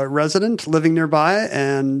 18-year-old resident living nearby,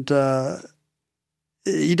 and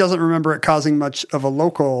he doesn't remember it causing much of a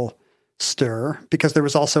local stir because there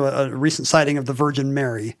was also a recent sighting of the Virgin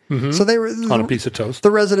Mary. Mm-hmm. So they were on a piece of toast.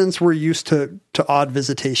 The residents were used to odd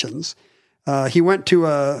visitations. He went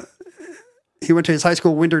to his high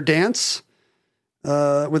school winter dance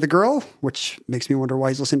with a girl, which makes me wonder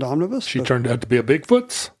why he's listening to Omnibus. She turned out to be a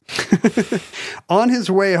Bigfoot's. On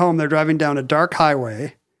his way home, they're driving down a dark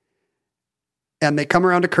highway, and they come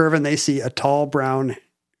around a curve, and they see a tall, brown,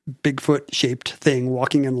 Bigfoot-shaped thing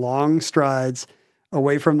walking in long strides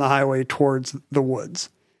away from the highway towards the woods.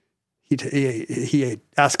 He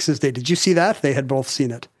asks his date, "Did you see that?" They had both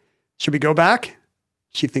seen it. "Should we go back?"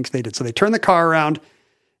 She thinks they did. So they turn the car around,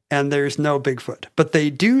 and there's no Bigfoot. But they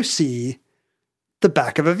do see the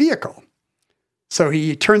back of a vehicle. So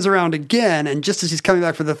he turns around again, and just as he's coming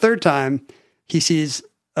back for the third time, he sees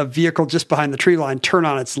a vehicle just behind the tree line turn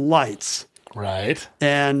on its lights. Right.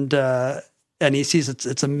 And he sees it's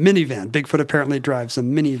a minivan. Bigfoot apparently drives a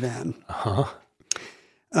minivan. Uh-huh.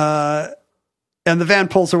 And the van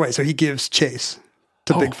pulls away, so he gives chase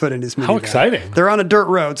to Bigfoot in his minivan. How exciting. They're on a dirt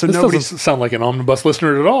road, so this nobody's... doesn't sound like an Omnibus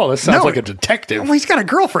listener at all. This sounds like a detective. Well, he's got a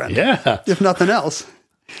girlfriend. Yeah. If nothing else.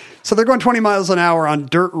 So they're going 20 miles an hour on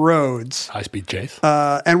dirt roads. High-speed chase.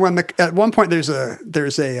 And at one point there's a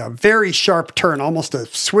very sharp turn, almost a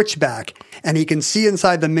switchback, and he can see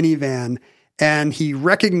inside the minivan, and he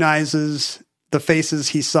recognizes the faces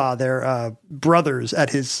he saw. They're a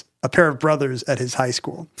pair of brothers at his high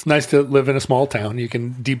school. It's nice to live in a small town. You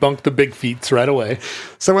can debunk the big feats right away.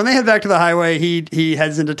 So when they head back to the highway, he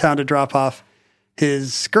heads into town to drop off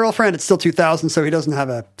his girlfriend. It's still 2000, so he doesn't have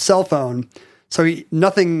a cell phone. So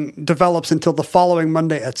nothing develops until the following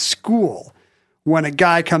Monday at school, when a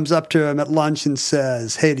guy comes up to him at lunch and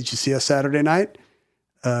says, "Hey, did you see us Saturday night?"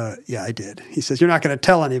 "Yeah, I did." He says, "You're not going to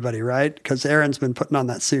tell anybody, right? Because Aaron's been putting on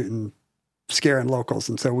that suit and scaring locals."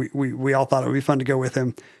 And so we all thought it would be fun to go with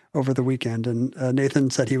him over the weekend. And Nathan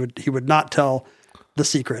said he would not tell the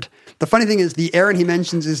secret. The funny thing is the Aaron he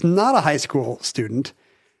mentions is not a high school student.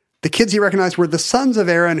 The kids he recognized were the sons of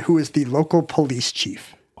Aaron, who is the local police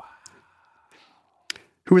chief. Wow.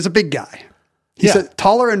 Who is a big guy. He's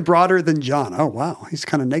taller and broader than John. Oh, wow. He's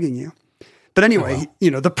kind of negging you. But anyway,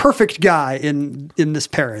 the perfect guy in this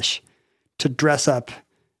parish to dress up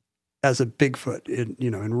as a Bigfoot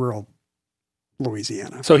in rural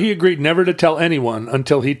Louisiana. So he agreed never to tell anyone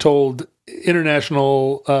until he told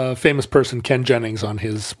international famous person Ken Jennings on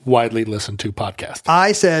his widely listened to podcast.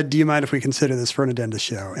 I said, do you mind if we consider this for an Addenda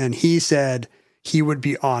show? And he said he would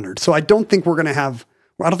be honored. So I don't think we're going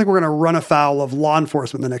to run afoul of law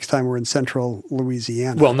enforcement the next time we're in central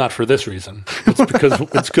Louisiana. Well, not for this reason.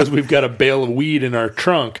 It's because we've got a bale of weed in our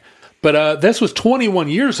trunk. But this was 21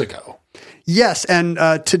 years ago. Yes, and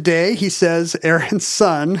today he says Aaron's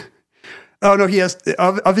son. Oh no, he has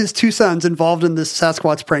of his two sons involved in this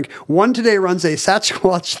Sasquatch prank. One today runs a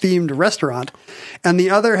Sasquatch themed restaurant, and the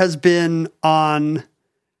other has been on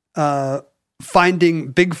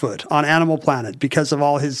finding Bigfoot on Animal Planet because of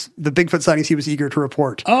all the Bigfoot sightings he was eager to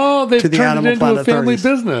report. Oh, they've to the turned Animal it into Planet a family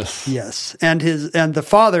authorities. business. Yes, and the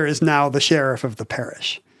father is now the sheriff of the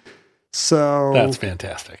parish. So that's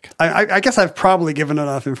fantastic. I guess I've probably given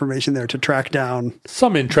enough information there to track down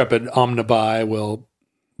some intrepid omnibi will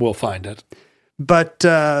find it. But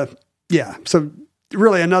so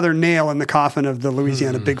really another nail in the coffin of the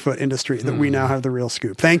Louisiana Bigfoot industry that we now have the real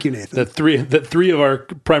scoop. Thank you, Nathan. The three of our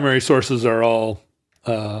primary sources are all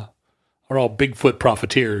Bigfoot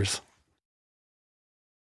profiteers.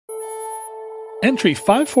 Entry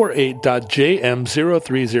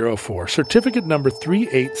 548.JM0304, certificate number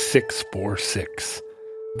 38646.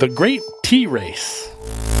 The Great Tea Race.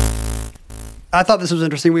 I thought this was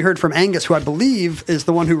interesting. We heard from Angus, who I believe is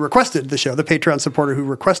the one who requested the show, the Patreon supporter who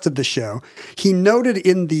requested the show. He noted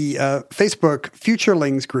in the Facebook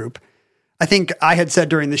Futurelings group, I think I had said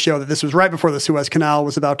during the show that this was right before the Suez Canal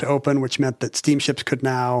was about to open, which meant that steamships could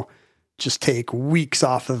now just take weeks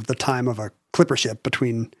off of the time of a clipper ship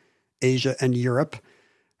between Asia and Europe.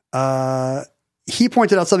 He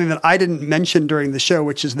pointed out something that I didn't mention during the show,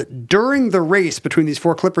 which is that during the race between these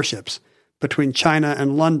four clipper ships, between China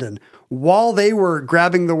and London, while they were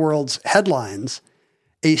grabbing the world's headlines,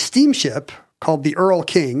 a steamship called the Earl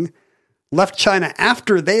King left China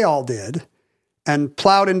after they all did and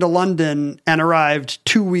plowed into London and arrived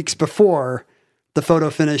 2 weeks before the photo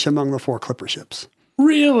finish among the four clipper ships.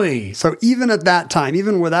 Really? So even at that time,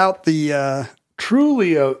 even without the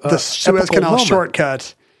truly the Suez Canal moment.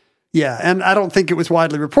 Shortcut, and I don't think it was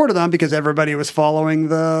widely reported on because everybody was following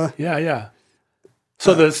the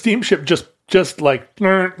So the steamship just like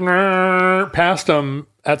passed them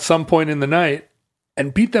at some point in the night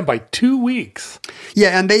and beat them by 2 weeks.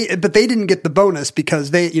 Yeah, but they didn't get the bonus because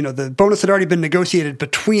the bonus had already been negotiated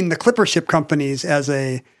between the clipper ship companies as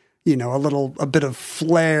a bit of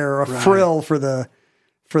flair, frill for the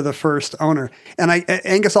first owner. And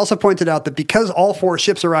Angus also pointed out that because all four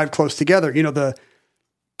ships arrived close together,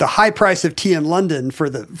 the high price of tea in London for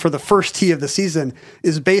the first tea of the season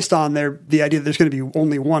is based on the idea that there's going to be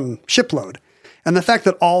only one shipload. And the fact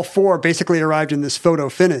that all four basically arrived in this photo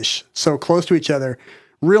finish so close to each other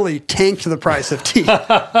really tanked the price of tea.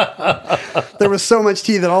 There was so much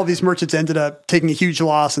tea that all these merchants ended up taking a huge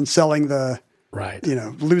loss and selling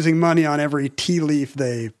losing money on every tea leaf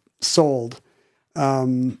they sold.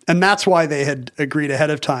 And that's why they had agreed ahead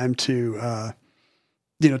of time to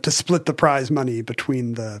split the prize money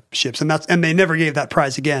between the ships. And they never gave that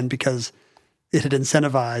prize again because it had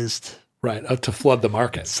incentivized to flood the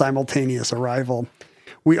market. Simultaneous arrival.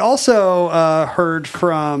 We also heard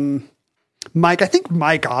from Mike. I think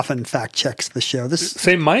Mike often fact checks the show.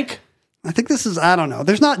 Same Mike? I think this is, I don't know.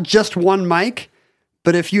 There's not just one Mike,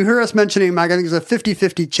 but if you hear us mentioning Mike, I think there's a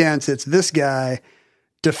 50-50 chance it's this guy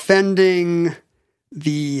defending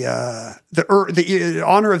the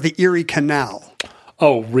honor of the Erie Canal.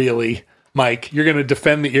 Oh, really? Mike, you're going to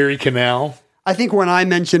defend the Erie Canal? I think when I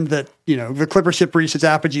mentioned that, the clipper ship reached its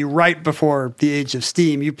apogee right before the age of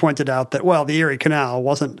steam, you pointed out that, the Erie Canal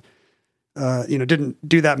wasn't, didn't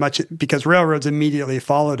do that much because railroads immediately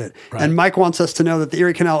followed it. Right. And Mike wants us to know that the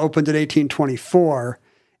Erie Canal opened in 1824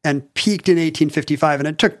 and peaked in 1855. And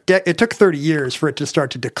it took 30 years for it to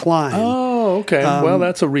start to decline. Oh, okay. Well,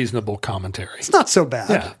 that's a reasonable commentary. It's not so bad.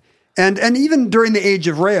 Yeah. And even during the age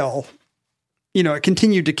of rail, it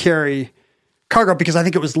continued to carry cargo because I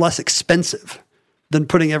think it was less expensive than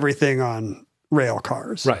putting everything on rail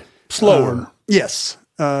cars. Right. Slower. Yes.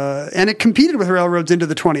 And it competed with railroads into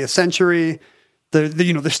the 20th century.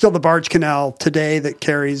 There's still the barge canal today that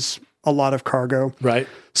carries a lot of cargo. Right.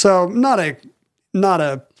 So not a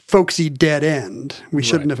folksy dead end. We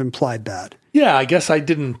shouldn't have implied that. Yeah, I guess I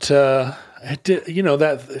didn't.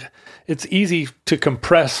 That it's easy to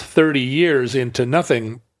compress 30 years into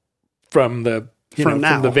nothing from the from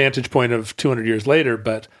the vantage point of 200 years later.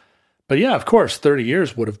 But yeah, of course, 30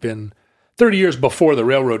 years would have been 30 years before the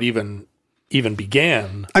railroad even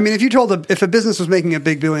began. I mean, if a business was making a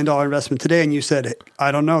big $1 billion investment today and you said,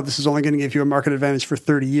 I don't know, this is only going to give you a market advantage for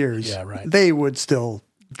 30 years, yeah, right. They would still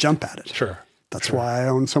jump at it. Sure. That's why I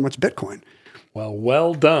own so much Bitcoin.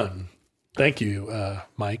 Well done. Thank you,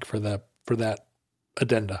 Mike, for that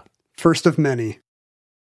addenda. First of many.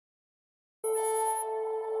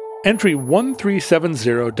 Entry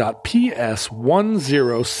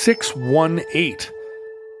 1370.PS10618.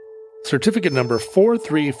 Certificate number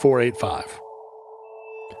 43485.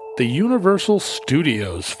 The Universal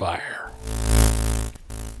Studios fire.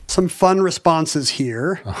 Some fun responses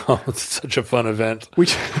here. Oh, it's such a fun event.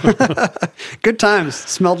 Good times.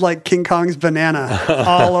 Smelled like King Kong's banana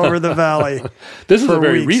all over the valley. This is a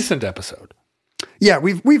very recent episode. Yeah,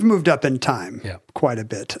 we've moved up in time quite a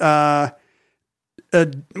bit.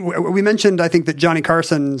 We mentioned, I think, that Johnny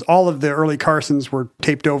Carson's, all of the early Carsons were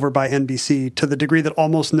taped over by NBC to the degree that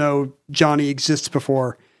almost no Johnny exists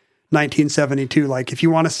before 1972. Like, if you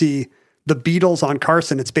want to see the Beatles on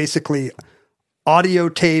Carson, it's basically audio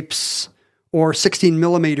tapes or 16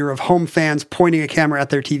 millimeter of home fans pointing a camera at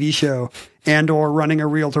their TV show and or running a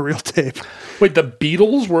reel-to-reel tape. Wait, the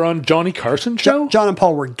Beatles were on Johnny Carson's show? John and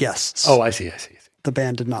Paul were guests. Oh, I see. The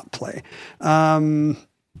band did not play.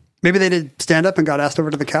 Maybe they did stand up and got asked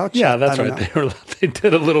over to the couch. Yeah, that's right. They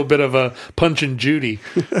did a little bit of a Punch and Judy.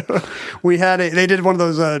 They did one of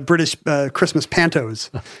those British Christmas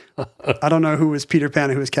pantos. I don't know who was Peter Pan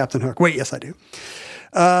and who was Captain Hook. Wait, yes, I do.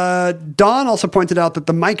 Don also pointed out that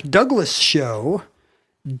the Mike Douglas show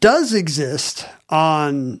does exist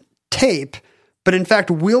on tape, but in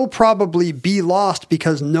fact will probably be lost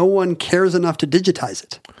because no one cares enough to digitize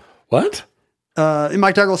it. What? And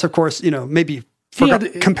Mike Douglas, of course, maybe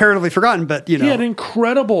comparatively forgotten, but he had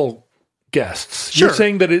incredible guests. Sure. You're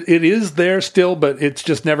saying that it is there still, but it's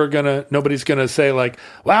just nobody's gonna say like,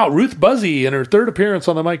 wow, Ruth Buzzy in her third appearance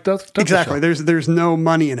on the Mike Douglas exactly. show. There's no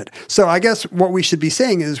money in it. So I guess what we should be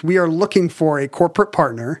saying is we are looking for a corporate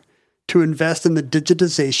partner to invest in the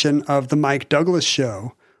digitization of the Mike Douglas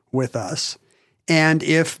show with us. And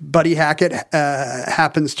if Buddy Hackett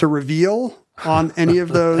happens to reveal on any of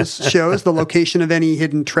those shows the location of any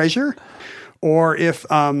hidden treasure, or if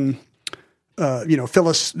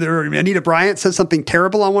Phyllis or Anita Bryant says something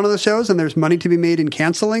terrible on one of the shows and there's money to be made in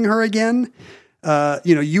canceling her again,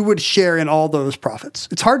 you would share in all those profits.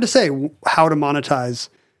 It's hard to say how to monetize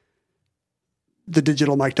the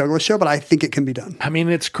digital Mike Douglas show, but I think it can be done. I mean,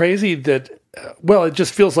 it's crazy that, it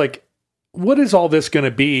just feels like, what is all this going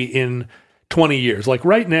to be in 20 years? Like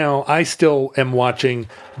right now, I still am watching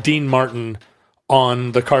Dean Martin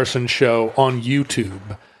on the Carson show on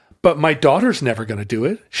YouTube. But my daughter's never going to do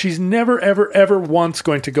it. She's never, ever, ever once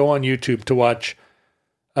going to go on YouTube to watch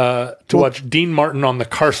Dean Martin on the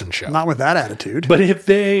Carson show. Not with that attitude. But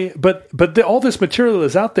all this material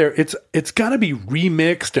is out there. It's got to be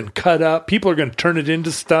remixed and cut up. People are going to turn it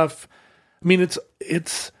into stuff. I mean,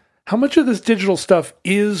 it's how much of this digital stuff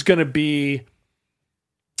is going to be.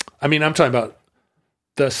 I mean, I'm talking about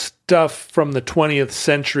the stuff from the 20th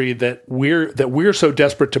century that we're so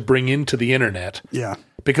desperate to bring into the internet. Yeah.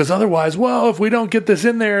 Because otherwise, if we don't get this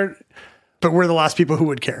in there... But we're the last people who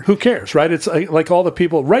would care. Who cares, right? It's like all the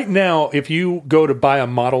people... Right now, if you go to buy a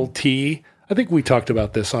Model T, I think we talked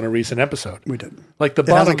about this on a recent episode. We did. Like it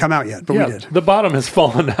hasn't come out yet, but we did. The bottom has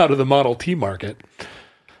fallen out of the Model T market.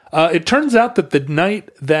 It turns out that the night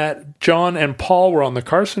that John and Paul were on the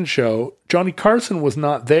Carson show, Johnny Carson was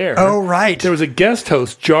not there. Oh, right. There was a guest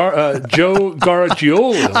host, Joe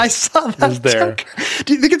Garagiola. I saw that. Was there.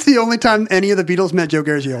 Do you think it's the only time any of the Beatles met Joe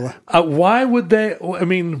Garagiola? Why would they? I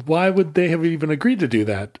mean, why would they have even agreed to do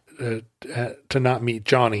that? To not meet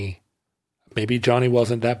Johnny? Maybe Johnny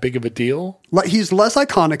wasn't that big of a deal. He's less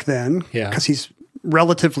iconic then, because he's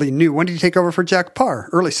relatively new. When did he take over for Jack Parr?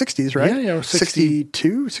 Early 60s, right? Yeah,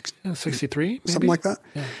 62, 63, maybe? Something like that.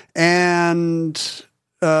 Yeah. And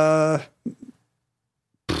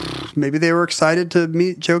maybe they were excited to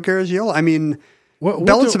meet Joe Garagiola. I mean,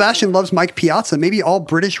 Belle and Sebastian loves Mike Piazza. Maybe all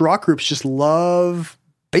British rock groups just love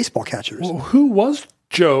baseball catchers. Well, who was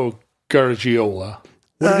Joe Garagiola?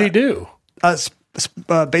 What did he do?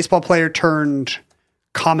 Baseball player turned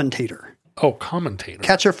commentator. Oh, commentator.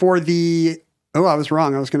 Catcher for the... Oh, I was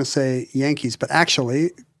wrong. I was going to say Yankees, but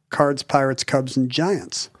actually Cards, Pirates, Cubs, and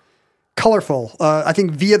Giants. Colorful. I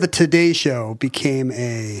think via the Today Show became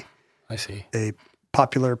a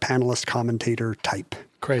popular panelist commentator type.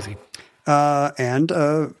 Crazy. And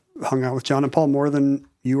hung out with John and Paul more than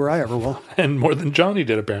you or I ever will. And more than Johnny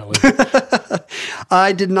did, apparently.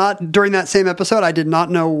 I did not, during that same episode, I did not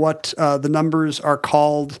know what the numbers are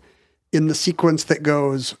called in the sequence that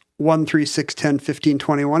goes 1, 3, 6, 10, 15,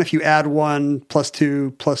 21. If you add 1, plus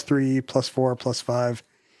 2, plus 3, plus 4, plus 5.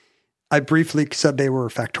 I briefly said they were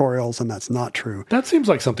factorials, and that's not true. That seems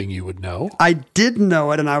like something you would know. I did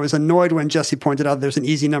know it, and I was annoyed when Jesse pointed out there's an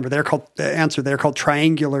easy number. They're called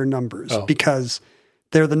triangular numbers because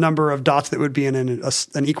they're the number of dots that would be in an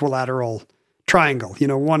equilateral triangle.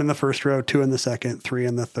 1 in the first row, 2 in the second, 3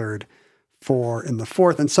 in the third, 4 in the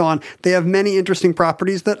fourth, and so on. They have many interesting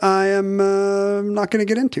properties that I am not going to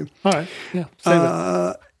get into. All right. Yeah. Save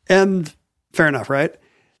it. And fair enough, right?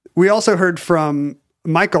 We also heard from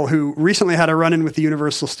Michael, who recently had a run-in with the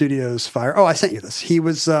Universal Studios fire. Oh, I sent you this. He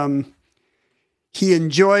was, he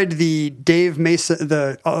enjoyed the Dave Mason,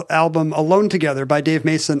 the album Alone Together by Dave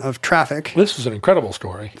Mason of Traffic. This was an incredible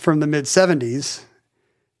story. From the mid-'70s.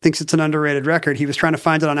 Thinks it's an underrated record. He was trying to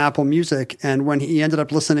find it on Apple Music, and when he ended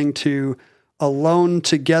up listening to Alone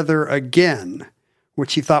Together Again,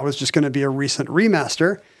 which he thought was just going to be a recent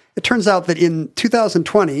remaster, it turns out that in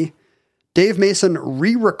 2020, Dave Mason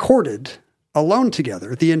re-recorded Alone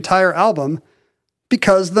Together, the entire album,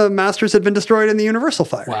 because the masters had been destroyed in the Universal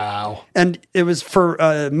fire. Wow. And it was for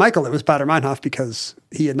Michael, it was Bader Meinhof because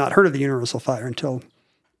he had not heard of the Universal fire until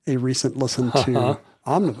a recent listen to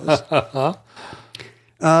Omnibus.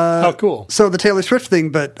 How cool. So the Taylor Swift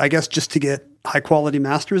thing, but I guess just to get high quality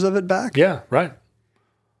masters of it back. Yeah, right.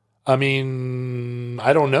 I mean,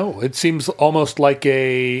 I don't know. It seems almost like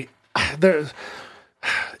as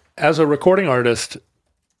a recording artist,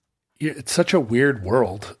 it's such a weird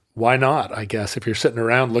world. Why not, I guess, if you're sitting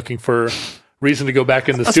around looking for reason to go back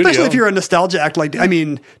in the studio. Especially if you're a nostalgia act.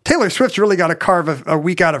 Taylor Swift's really got to carve a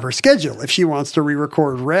week out of her schedule if she wants to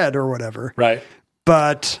re-record Red or whatever. Right.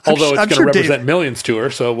 But although it's going to represent millions to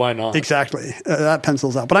her, so why not? Exactly. That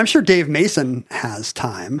pencils out. But I'm sure Dave Mason has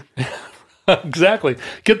time. Exactly.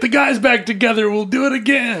 Get the guys back together. We'll do it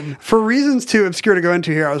again. For reasons too obscure to go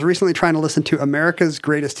into here, I was recently trying to listen to America's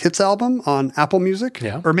Greatest Hits album on Apple Music,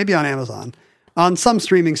 or maybe on Amazon, on some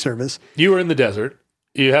streaming service. You were in the desert.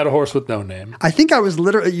 You had a horse with no name. I think I was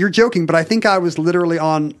literally, you're joking, but I think I was literally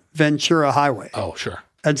on Ventura Highway. Oh, sure.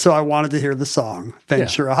 And so I wanted to hear the song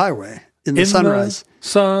Ventura Highway in the sunrise.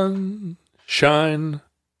 Sunshine.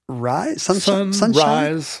 Rise? Sunshine?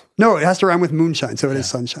 Rise. No, it has to rhyme with moonshine, so it is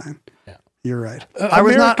sunshine. Yeah. You're right.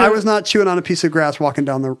 I was not chewing on a piece of grass walking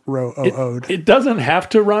down the road. It doesn't have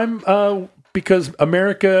to rhyme because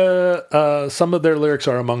America, some of their lyrics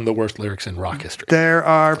are among the worst lyrics in rock history. There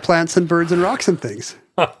are plants and birds and rocks and things.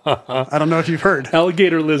 I don't know if you've heard.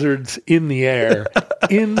 Alligator lizards in the air.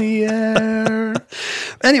 In the air.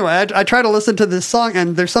 Anyway, I try to listen to this song,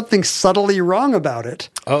 and there's something subtly wrong about it.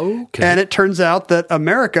 Okay. And it turns out that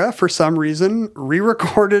America, for some reason,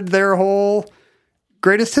 re-recorded their whole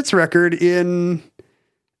greatest hits record in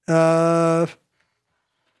on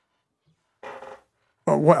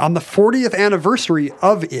the 40th anniversary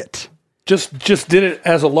of it. Just did it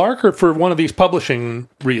as a lark or for one of these publishing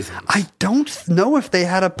reasons? I don't know if they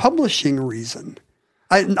had a publishing reason.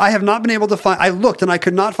 I have not been able to find. I looked and I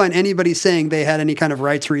could not find anybody saying they had any kind of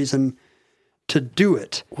rights reason to do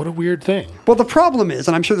it. What a weird thing. Well, the problem is,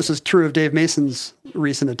 and I'm sure this is true of Dave Mason's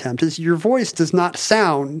recent attempt, is your voice does not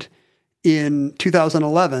sound in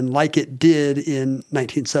 2011 like it did in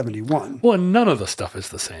 1971. Well, none of the stuff is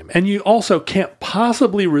the same. And you also can't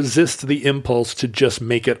possibly resist the impulse to just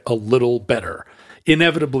make it a little better,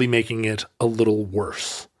 inevitably making it a little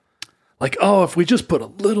worse. Like, if we just put a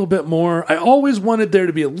little bit more, I always wanted there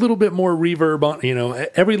to be a little bit more reverb on,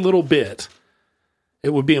 every little bit.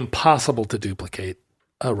 It would be impossible to duplicate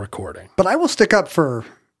a recording. But I will stick up for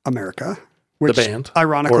America, which, the band,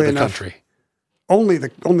 ironically or the enough, country. Only the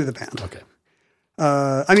band. Okay.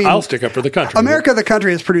 I'll stick up for the country. America, the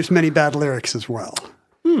country, has produced many bad lyrics as well.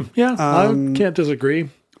 Yeah, I can't disagree.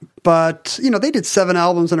 But, they did 7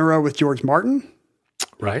 albums in a row with George Martin.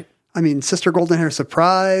 Right. I mean, Sister Golden Hair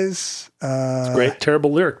Surprise. It's a great,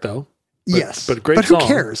 terrible lyric, though. Yes. But great But song. who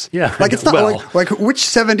cares? Yeah. Like, it's not like which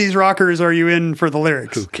 70s rockers are you in for the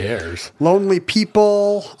lyrics? Who cares? Lonely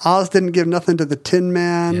People. Oz didn't give nothing to the Tin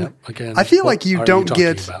Man. Yeah, again, I feel like you wouldn't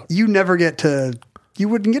get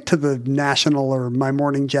to the National or My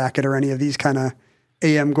Morning Jacket or any of these kind of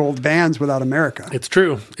AM Gold bands without America. It's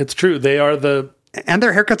true. They are and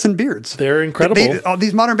their haircuts and beards. They're incredible. All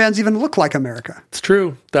these modern bands even look like America. It's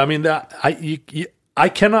true. I mean, I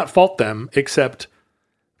cannot fault them, except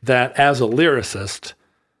that as a lyricist,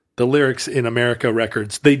 the lyrics in America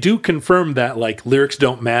records. They do confirm that, like, lyrics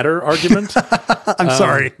don't matter argument. I'm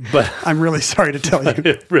sorry, but I'm really sorry to tell you.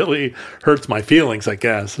 It really hurts my feelings, I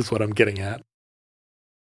guess, is what I'm getting at.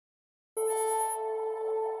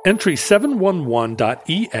 Entry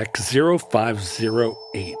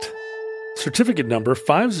 711.EX0508. Certificate number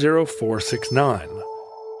 50469.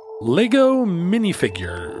 Lego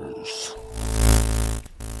minifigures.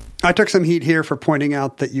 I took some heat here for pointing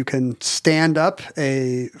out that you can stand up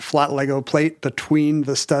a flat Lego plate between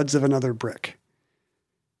the studs of another brick.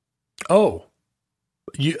 Oh.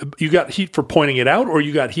 You got heat for pointing it out, or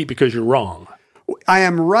you got heat because you're wrong? I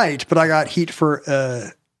am right, but I got heat for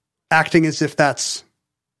acting as if that's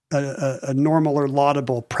a normal or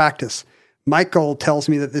laudable practice. Michael tells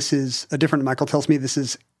me that this is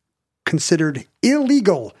considered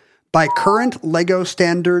illegal by current Lego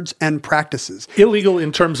standards and practices. Illegal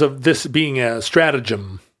in terms of this being a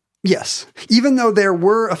stratagem. Yes. Even though there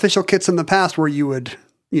were official kits in the past where you would,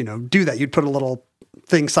 do that. You'd put a little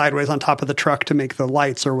thing sideways on top of the truck to make the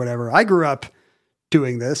lights or whatever. I grew up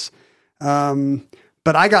doing this. But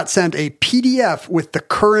I got sent a PDF with the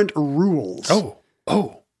current rules. Oh,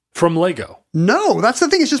 from Lego. No, that's the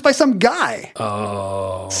thing. It's just by some guy.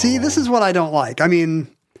 Oh. See, this is what I don't like. I mean,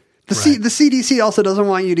 the CDC also doesn't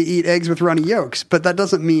want you to eat eggs with runny yolks, but that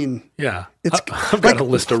doesn't mean... Yeah, I've got a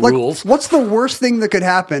list of rules. What's the worst thing that could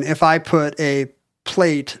happen if I put a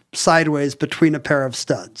plate sideways between a pair of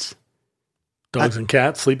studs? Dogs and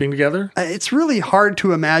cats sleeping together? It's really hard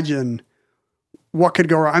to imagine what could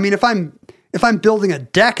go wrong. I mean, if I'm building a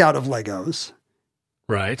deck out of Legos...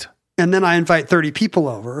 Right. And then I invite 30 people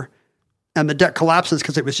over, and the deck collapses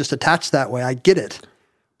because it was just attached that way. I get it.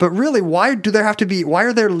 But really, why are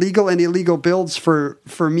there legal and illegal builds for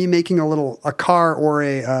me making a car or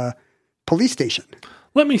a police station?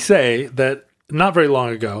 Let me say that not very long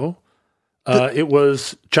ago, it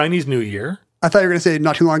was Chinese New Year. I thought you were going to say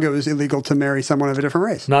not too long ago it was illegal to marry someone of a different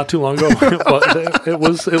race. Not too long ago, it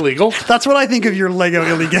was illegal. That's what I think of your Lego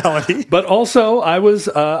illegality. But also, I was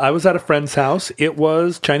at a friend's house. It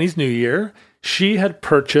was Chinese New Year. She had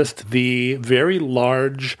purchased the very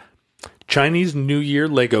large Chinese New Year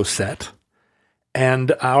Lego set,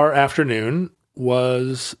 and our afternoon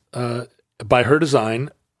was, by her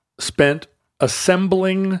design, spent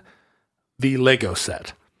assembling the Lego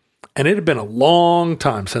set. And it had been a long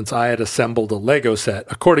time since I had assembled a Lego set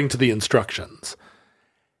according to the instructions.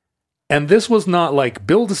 And this was not like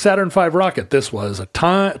build a Saturn V rocket. This was a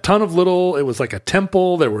ton of little, it was like a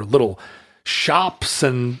temple. There were little shops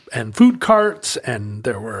and food carts, and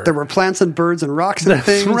there were plants and birds and rocks and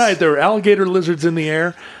things. That's right. There were alligator lizards in the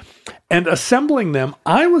air. And assembling them,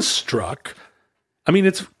 I was struck. I mean,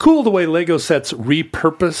 it's cool the way Lego sets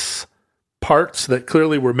repurpose parts that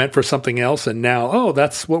clearly were meant for something else, and now,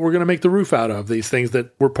 that's what we're going to make the roof out of, these things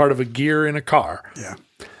that were part of a gear in a car. Yeah.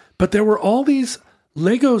 But there were all these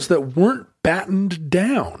Legos that weren't battened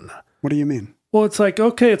down. What do you mean? Well, it's like,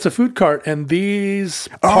 okay, it's a food cart, and these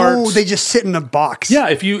parts... Oh, they just sit in a box. Yeah,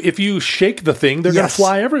 if you shake the thing, they're going to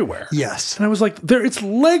fly everywhere. Yes. And I was like, it's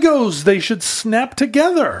Legos. They should snap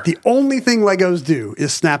together. The only thing Legos do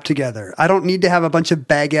is snap together. I don't need to have a bunch of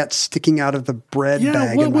baguettes sticking out of the bread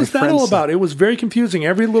bag. Yeah, what was that all about? It was very confusing.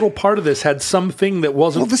 Every little part of this had something that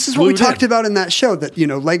wasn't... Well, this is what we talked about in that show, that,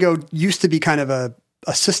 Lego used to be kind of a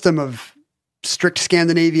system of strict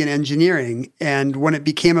Scandinavian engineering, and when it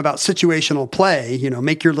became about situational play,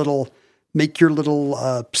 make your little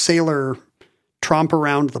sailor tromp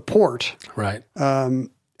around the port. Right.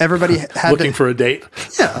 Everybody had looking for a date.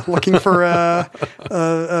 Yeah, looking for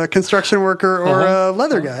a construction worker or a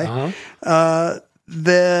leather guy.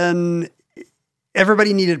 Then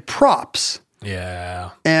everybody needed props.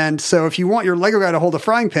 Yeah. And so if you want your Lego guy to hold a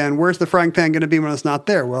frying pan, where's the frying pan going to be when it's not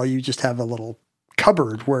there? Well, you just have a little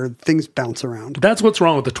cupboard where things bounce around. That's what's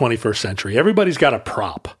wrong with the 21st century. Everybody's got a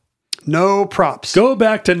prop. No props. Go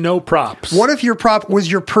back to no props. What if your prop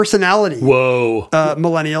was your personality? Whoa.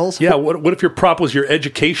 Millennials. Yeah, what if your prop was your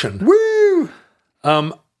education? Woo!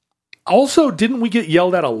 Also, didn't we get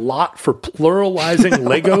yelled at a lot for pluralizing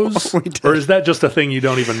Legos? We did. Or is that just a thing you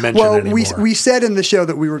don't even mention anymore? Well, we said in the show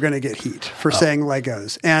that we were going to get heat for saying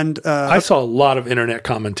Legos. And I saw a lot of internet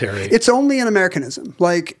commentary. It's only an Americanism.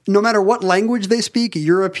 Like, no matter what language they speak,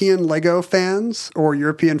 European Lego fans or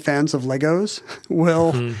European fans of Legos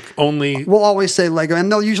will always say Lego,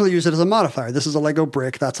 and they'll usually use it as a modifier. This is a Lego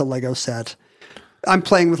brick. That's a Lego set. I'm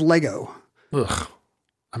playing with Lego. Ugh,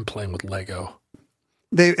 I'm playing with Lego.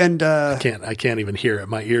 I can't even hear it.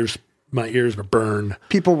 My ears burn.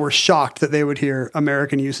 People were shocked that they would hear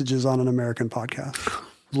American usages on an American podcast.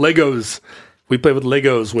 Legos. We play with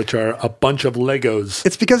Legos, which are a bunch of Legos.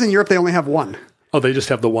 It's because in Europe they only have one. Oh, they just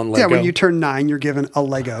have the one Lego. Yeah, when you turn 9, you're given a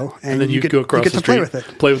Lego, and then you get, go across you get the to play street, with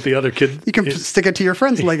it. play with the other kid. You can stick it to your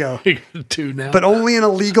friend's Lego. You can do now. But only in a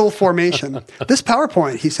legal formation. This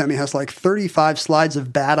PowerPoint he sent me has like 35 slides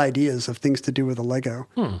of bad ideas of things to do with a Lego.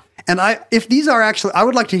 And I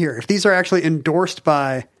would like to hear if these are actually endorsed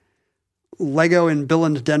by Lego in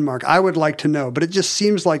Billund, Denmark. I would like to know, but it just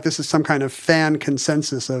seems like this is some kind of fan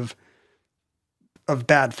consensus of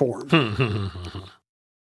bad form.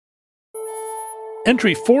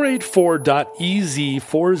 Entry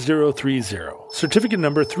 484.EZ4030. Certificate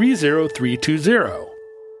number 30320.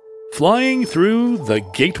 Flying through the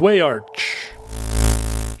Gateway Arch.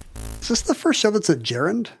 Is this the first show that's a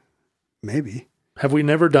gerund? Maybe. Have we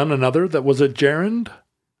never done another that was a gerund?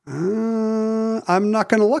 I'm not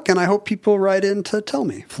going to look, and I hope people write in to tell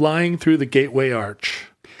me. Flying through the Gateway Arch.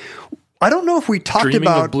 I don't know if we talked Dreaming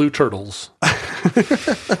about... of blue turtles.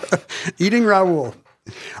 Eating Raoul.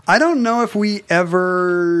 I don't know if we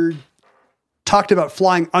ever talked about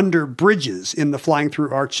flying under bridges in the Flying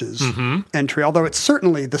Through Arches entry, although it's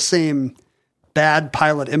certainly the same bad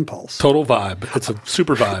pilot impulse. Total vibe. It's a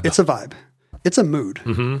super vibe. It's a vibe. It's a mood.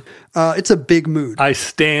 It's a big mood. I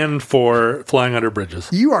stand for flying under bridges.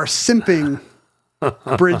 You are simping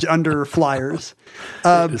bridge under flyers.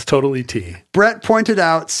 It's totally tea. Brett pointed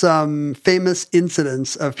out some famous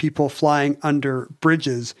incidents of people flying under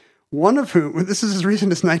bridges, one of whom, this is as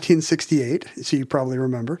recent as 1968, so you probably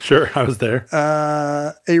remember. Sure, I was there.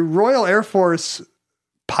 A Royal Air Force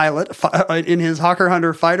pilot in his Hawker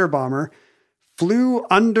Hunter fighter bomber flew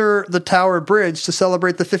under the Tower Bridge to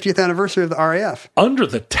celebrate the 50th anniversary of the RAF. Under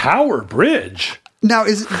the Tower Bridge? Now,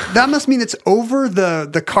 that must mean it's over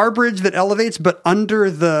the car bridge that elevates, but under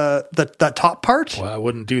the top part? Well, I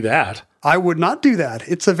wouldn't do that. I would not do that.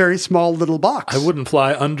 It's a very small little box. I wouldn't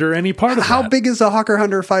fly under any part of that. How big is a Hawker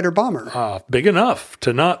Hunter fighter bomber? Big enough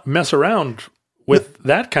to not mess around with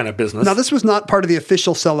that kind of business. Now, this was not part of the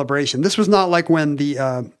official celebration. This was not like when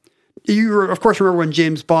of course, remember when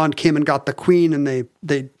James Bond came and got the Queen and they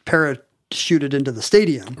parachuted into the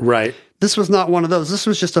stadium. Right. This was not one of those. This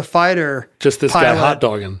was just a fighter. Just this guy hot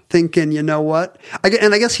dogging. Thinking, you know what? I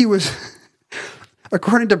guess he was...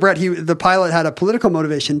 According to Brett, the pilot had a political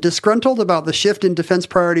motivation, disgruntled about the shift in defense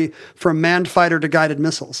priority from manned fighter to guided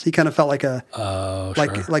missiles. He kind of felt like a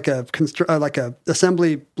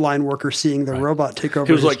assembly line worker seeing the robot take over.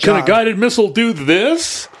 He was his like, job. "Can a guided missile do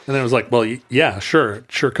this?" And then it was like, "Well, yeah, sure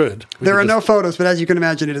could." There are no photos, but as you can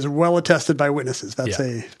imagine, it is well attested by witnesses. That's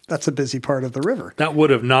a busy part of the river. That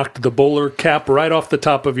would have knocked the bowler cap right off the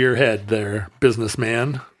top of your head, there,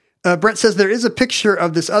 businessman. Brett says there is a picture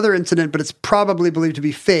of this other incident, but it's probably believed to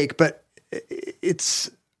be fake. But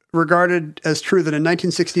it's regarded as true that in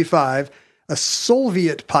 1965, a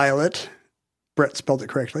Soviet pilot, Brett spelled it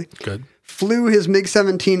correctly, good, flew his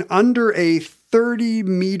MiG-17 under a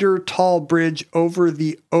 30-meter tall bridge over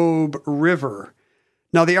the Ob River.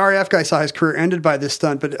 Now, the RAF guy saw his career ended by this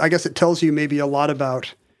stunt, but I guess it tells you maybe a lot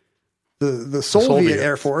about the Soviet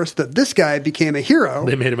Air Force, that this guy became a hero.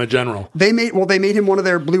 They made him a general. They made him one of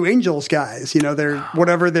their Blue Angels guys,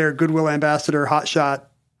 whatever their Goodwill Ambassador hotshot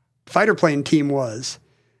fighter plane team was,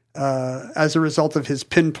 as a result of his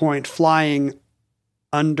pinpoint flying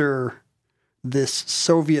under this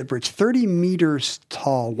Soviet bridge, 30 meters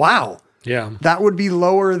tall. Wow. Yeah. That would be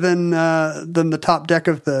lower than the top deck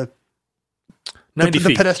of the 90 feet.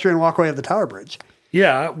 The pedestrian walkway of the Tower Bridge.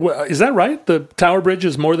 Yeah. Is that right? The Tower Bridge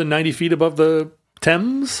is more than 90 feet above the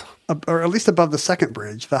Thames? Or at least above the second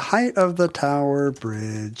bridge. The height of the Tower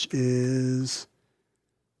Bridge is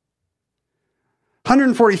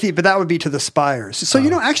 140 feet, but that would be to the spires. So,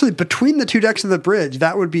 actually between the two decks of the bridge,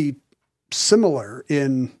 that would be similar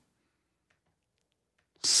in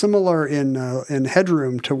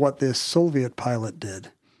headroom to what this Soviet pilot did.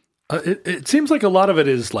 It seems like a lot of it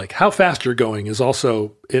is like how fast you're going is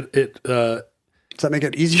also does that make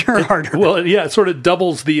it easier or harder? Well, it sort of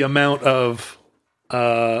doubles the amount of,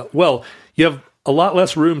 you have a lot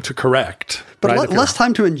less room to correct. But right? less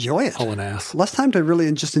time to enjoy it. Hauling ass. Less time to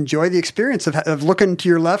really just enjoy the experience of looking to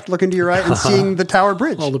your left, looking to your right, and seeing the Tower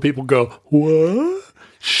Bridge. All the people go, what?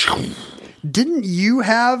 Didn't you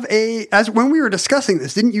have when we were discussing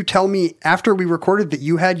this, didn't you tell me after we recorded that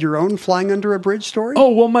you had your own flying under a bridge story? Oh,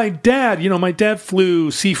 well, my dad flew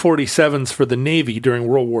C-47s for the Navy during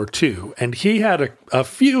World War II, and he had a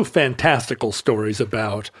few fantastical stories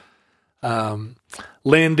about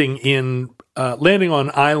landing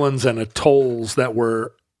on islands and atolls that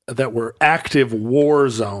were active war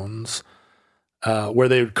zones. Where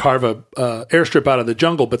they would carve a airstrip out of the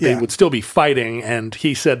jungle, but they would still be fighting. And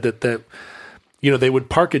he said that they would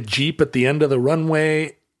park a Jeep at the end of the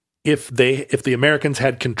runway if the Americans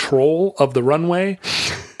had control of the runway,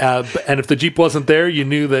 and if the Jeep wasn't there, you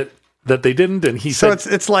knew that they didn't. And he said,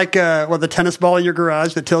 it's like the tennis ball in your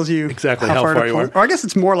garage that tells you exactly how far you are. Or I guess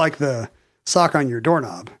it's more like the sock on your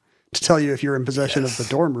doorknob to tell you if you're in possession of the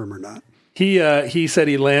dorm room or not. He said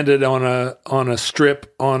he landed on a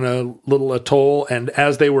strip on a little atoll, and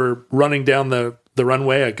as they were running down the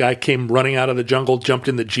runway, a guy came running out of the jungle, jumped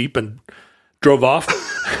in the Jeep, and drove off.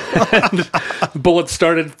 And bullets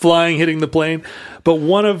started flying, hitting the plane. But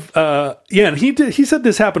one of and he said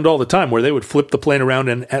this happened all the time, where they would flip the plane around,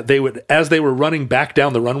 and they would, as they were running back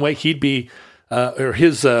down the runway, he'd be or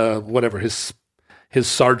his his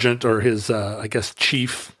sergeant or his I guess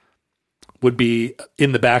chief would be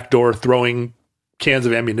in the back door throwing cans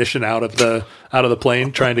of ammunition out of the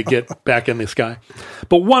plane, trying to get back in the sky.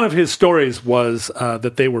 But one of his stories was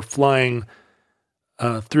that they were flying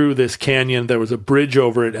through this canyon. There was a bridge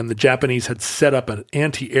over it, and the Japanese had set up an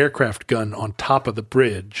anti-aircraft gun on top of the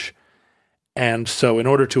bridge. And so in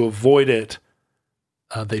order to avoid it,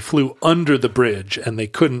 they flew under the bridge, and they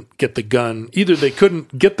couldn't get the gun. Either they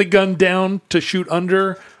couldn't get the gun down to shoot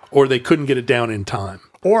under, or they couldn't get it down in time.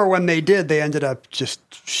 Or when they did, they ended up just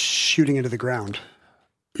shooting into the ground.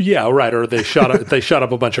 Yeah, right. Or they shot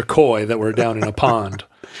up a bunch of koi that were down in a pond.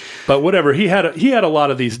 But whatever, he had a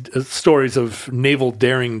lot of these stories of naval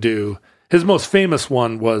daring do. His most famous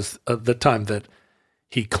one was the time that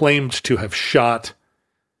he claimed to have shot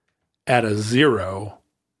at a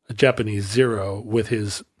Japanese Zero, with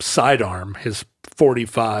his sidearm, his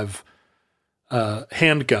 .45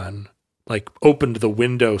 handgun. Like opened the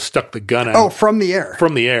window, stuck the gun out. Oh, from the air.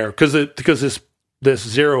 From the air, because this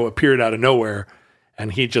Zero appeared out of nowhere,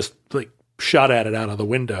 and he just like shot at it out of the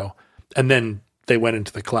window, and then they went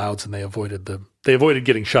into the clouds, and they avoided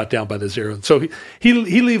getting shot down by the Zero. And so he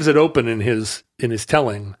leaves it open in his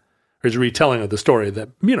telling, or his retelling of the story, that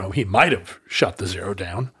he might have shot the Zero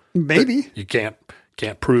down. Maybe you can't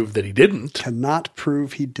prove that he didn't. Cannot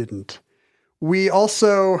prove he didn't. We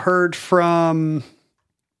also heard from.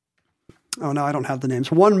 Oh, no, I don't have the names.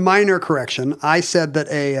 One minor correction. I said that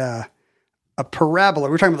a parabola,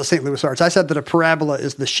 we're talking about the St. Louis Arch. I said that a parabola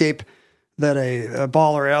is the shape that a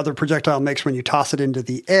ball or other projectile makes when you toss it into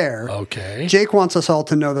the air. Okay. Jake wants us all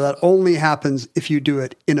to know that only happens if you do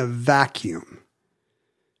it in a vacuum.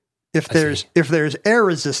 If there's air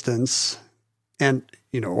resistance and,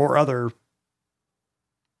 or other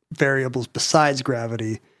variables besides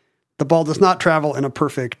gravity, the ball does not travel in a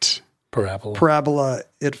perfect parabola.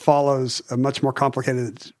 It follows a much more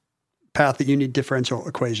complicated path that you need differential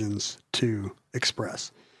equations to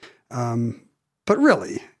express. But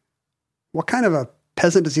really, what kind of a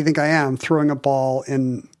peasant does he think I am throwing a ball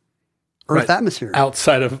in Earth atmosphere?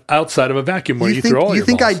 Outside of a vacuum where you throw all your balls. You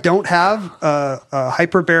think I don't have a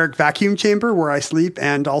hyperbaric vacuum chamber where I sleep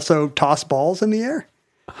and also toss balls in the air?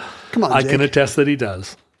 Come on, Jake. I can attest that he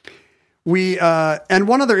does. And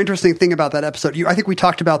one other interesting thing about that episode, I think we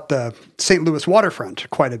talked about the St. Louis waterfront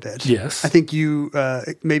quite a bit. Yes. I think you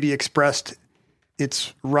maybe expressed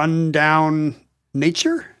its rundown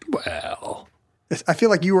nature. Well, I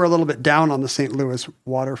feel like you were a little bit down on the St. Louis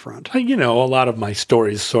waterfront. A lot of my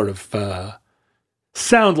stories sort of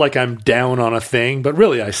sound like I'm down on a thing, but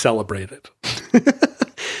really I celebrate it.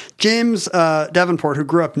 James Davenport, who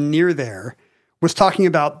grew up near there, was talking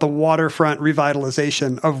about the waterfront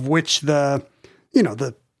revitalization, of which it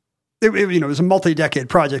was a multi-decade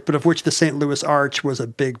project, but of which the St. Louis Arch was a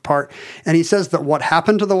big part. And he says that what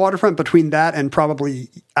happened to the waterfront between that and probably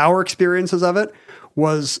our experiences of it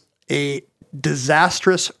was a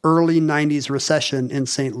disastrous early 90s recession in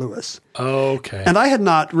St. Louis. Okay. And I had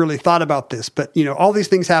not really thought about this, but all these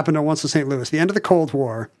things happened at once in St. Louis: the end of the Cold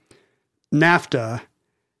War, NAFTA,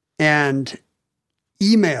 and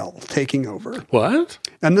email taking over. What?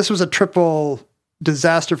 And this was a triple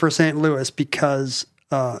disaster for St. Louis because,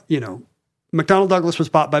 McDonnell Douglas was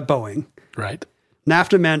bought by Boeing. Right.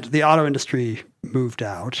 NAFTA meant the auto industry moved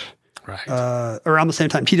out. Right. Around the same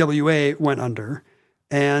time, TWA went under.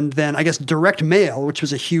 And then I guess direct mail, which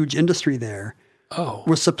was a huge industry there,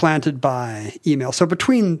 was supplanted by email. So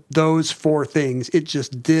between those four things, it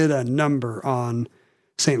just did a number on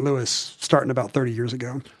St. Louis starting about 30 years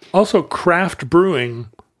ago. Also, craft brewing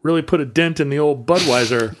really put a dent in the old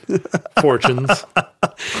Budweiser fortunes.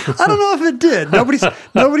 I don't know if it did. Nobody's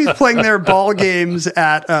playing their ball games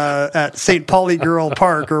at St. Pauli Girl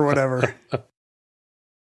Park or whatever.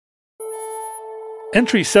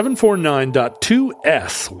 Entry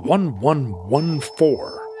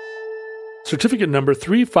 749.2S1114. Certificate number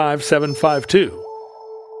 35752.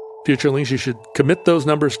 Future links, you should commit those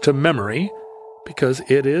numbers to memory because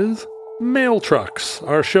it is Mail Trucks,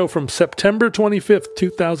 our show from September 25th,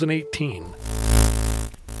 2018.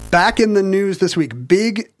 Back in the news this week.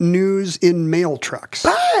 Big news in mail trucks.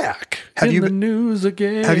 Back in the news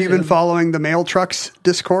again. Have you been following the mail trucks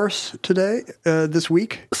discourse today, this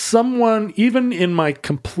week? Someone, even in my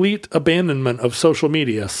complete abandonment of social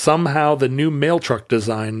media, somehow the new mail truck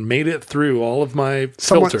design made it through all of my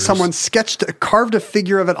filters. Someone carved a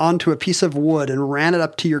figure of it onto a piece of wood and ran it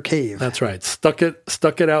up to your cave. That's right. Stuck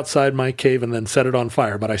it outside my cave and then set it on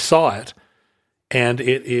fire. But I saw it. And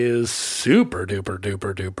it is super duper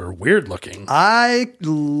duper duper weird looking. I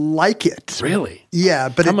like it. Really? Yeah,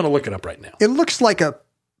 but I'm going to look it up right now. It looks like a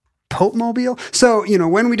Pope mobile. So,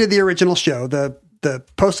 when we did the original show, the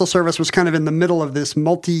Postal Service was kind of in the middle of this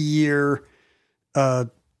multi-year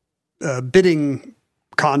bidding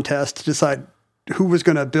contest to decide who was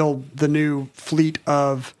going to build the new fleet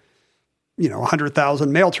of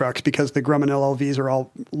 100,000 mail trucks, because the Grumman LLVs are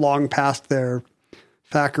all long past their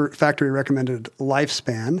factory recommended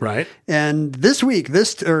lifespan. Right. And this week,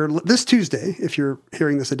 this Tuesday, if you're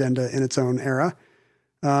hearing this addenda in its own era,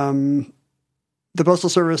 the Postal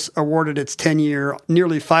Service awarded its 10-year,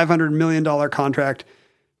 nearly $500 million contract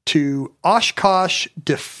to Oshkosh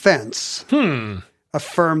Defense, a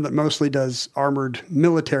firm that mostly does armored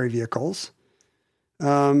military vehicles,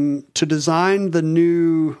 to design the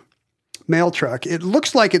new mail truck. It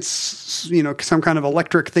looks like it's, some kind of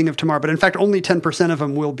electric thing of tomorrow, but in fact, only 10% of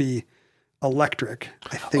them will be electric,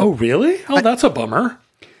 I think. Oh, really? That's a bummer.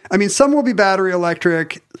 I mean, some will be battery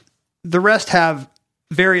electric. The rest have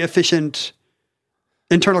very efficient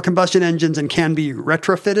internal combustion engines and can be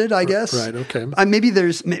retrofitted, I guess. Right. Okay. Maybe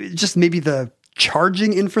the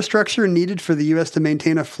charging infrastructure needed for the U.S. to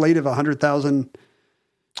maintain a fleet of 100,000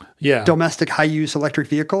 domestic high-use electric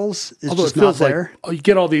vehicles is Although just it feels not there. Like you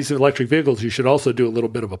get all these electric vehicles, you should also do a little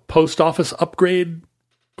bit of a post office upgrade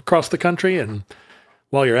across the country, and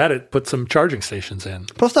while you're at it, put some charging stations in.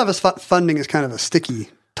 Post office funding is kind of a sticky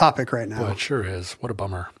topic right now. Well, it sure is. What a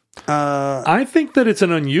bummer. I think that it's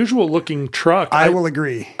an unusual looking truck. I will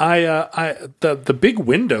agree. The big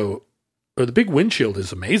window or the big windshield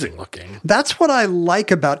is amazing looking. That's what I like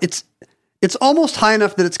about it. It's almost high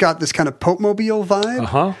enough that it's got this kind of Pope-mobile vibe.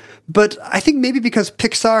 Uh-huh. But I think maybe because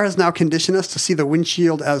Pixar has now conditioned us to see the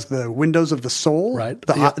windshield as the windows of the soul, right?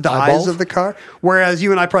 The eyes of the car. Whereas you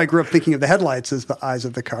and I probably grew up thinking of the headlights as the eyes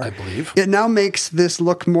of the car. I believe. It now makes this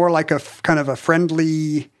look more like a kind of a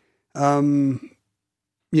friendly, Mike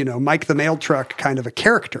the Mail Truck kind of a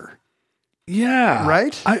character. Yeah.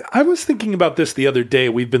 Right? I was thinking about this the other day.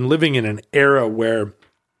 We've been living in an era where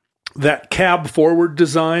that cab forward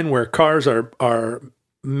design, where cars are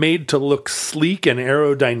made to look sleek and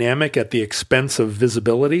aerodynamic at the expense of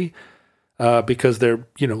visibility, because they're,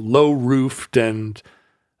 low roofed and,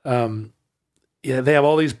 they have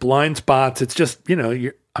all these blind spots. It's just,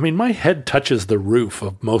 my head touches the roof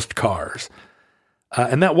of most cars.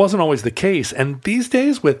 And that wasn't always the case. And these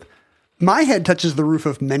days my head touches the roof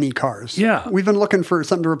of many cars. Yeah. We've been looking for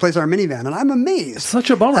something to replace our minivan, and I'm amazed. It's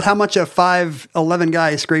such a bummer. At how much a 5'11"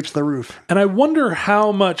 guy scrapes the roof. And I wonder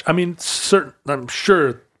how much, I'm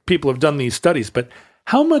sure people have done these studies, but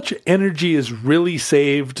how much energy is really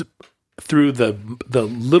saved through the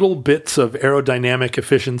little bits of aerodynamic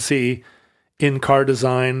efficiency in car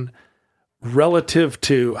design relative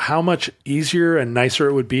to how much easier and nicer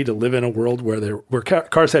it would be to live in a world where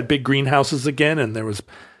cars had big greenhouses again, and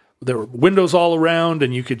there were windows all around,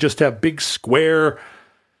 and you could just have big square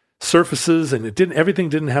surfaces, and everything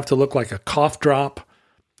didn't have to look like a cough drop.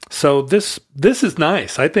 So this is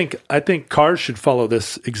nice. I think cars should follow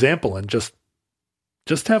this example and just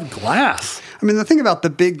have glass. I mean, the thing about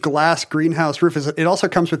the big glass greenhouse roof is it also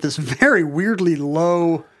comes with this very weirdly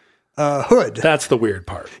low hood. That's the weird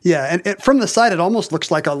part. Yeah, and from the side, it almost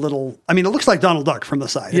looks like it looks like Donald Duck from the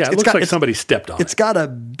side. Yeah, it looks like somebody stepped on it. It's got a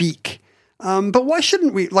beak. But why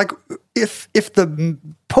shouldn't we, if the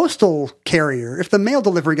postal carrier, if the mail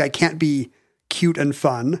delivery guy can't be cute and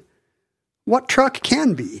fun, what truck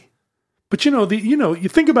can be? But you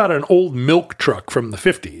think about an old milk truck from the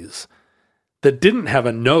 50s that didn't have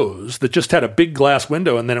a nose, that just had a big glass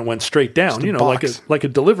window and then it went straight down, like a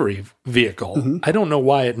delivery vehicle. Mm-hmm. I don't know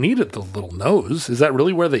why it needed the little nose. Is that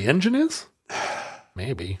really where the engine is?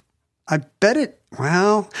 Maybe. I bet it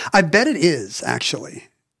is, actually.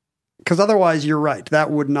 Because otherwise, you're right. That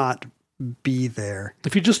would not be there.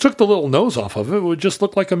 If you just took the little nose off of it, it would just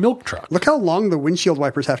look like a milk truck. Look how long the windshield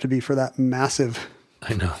wipers have to be for that massive,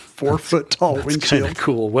 4-foot tall windshield. Kind of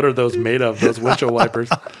cool. What are those made of, those windshield wipers?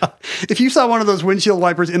 If you saw one of those windshield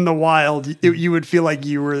wipers in the wild, you would feel like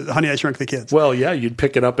you were Honey, I Shrunk the Kids. Well, yeah, you'd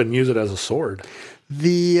pick it up and use it as a sword.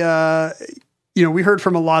 We heard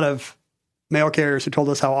from a lot of mail carriers who told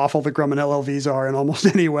us how awful the Grumman LLVs are in almost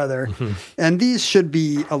any weather. Mm-hmm. And these should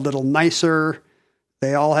be a little nicer.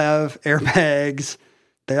 They all have airbags.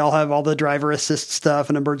 They all have all the driver assist stuff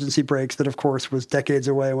and emergency brakes that, of course, was decades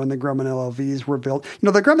away when the Grumman LLVs were built.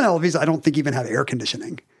 The Grumman LLVs, I don't think even have air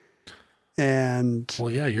conditioning. And well,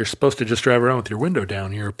 yeah, you're supposed to just drive around with your window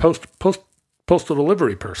down. You're a postal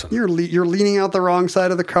delivery person. You're leaning out the wrong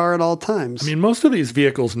side of the car at all times. I mean, most of these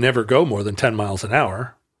vehicles never go more than 10 miles an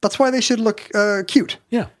hour. That's why they should look cute.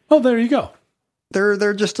 Yeah. Oh, there you go.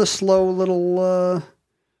 They're just a slow little.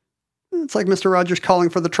 It's like Mr. Rogers calling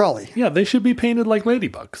for the trolley. Yeah, they should be painted like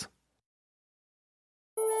ladybugs.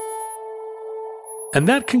 And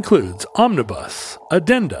that concludes Omnibus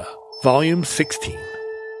Addenda, Volume 16.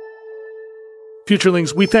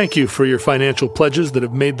 Futurelings, we thank you for your financial pledges that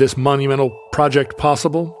have made this monumental project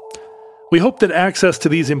possible. We hope that access to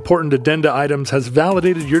these important addenda items has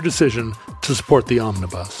validated your decision to support the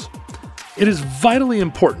Omnibus. It is vitally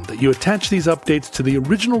important that you attach these updates to the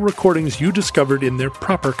original recordings you discovered in their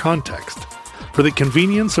proper context, for the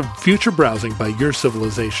convenience of future browsing by your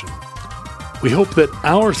civilization. We hope that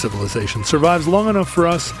our civilization survives long enough for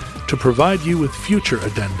us to provide you with future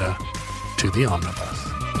addenda to the Omnibus.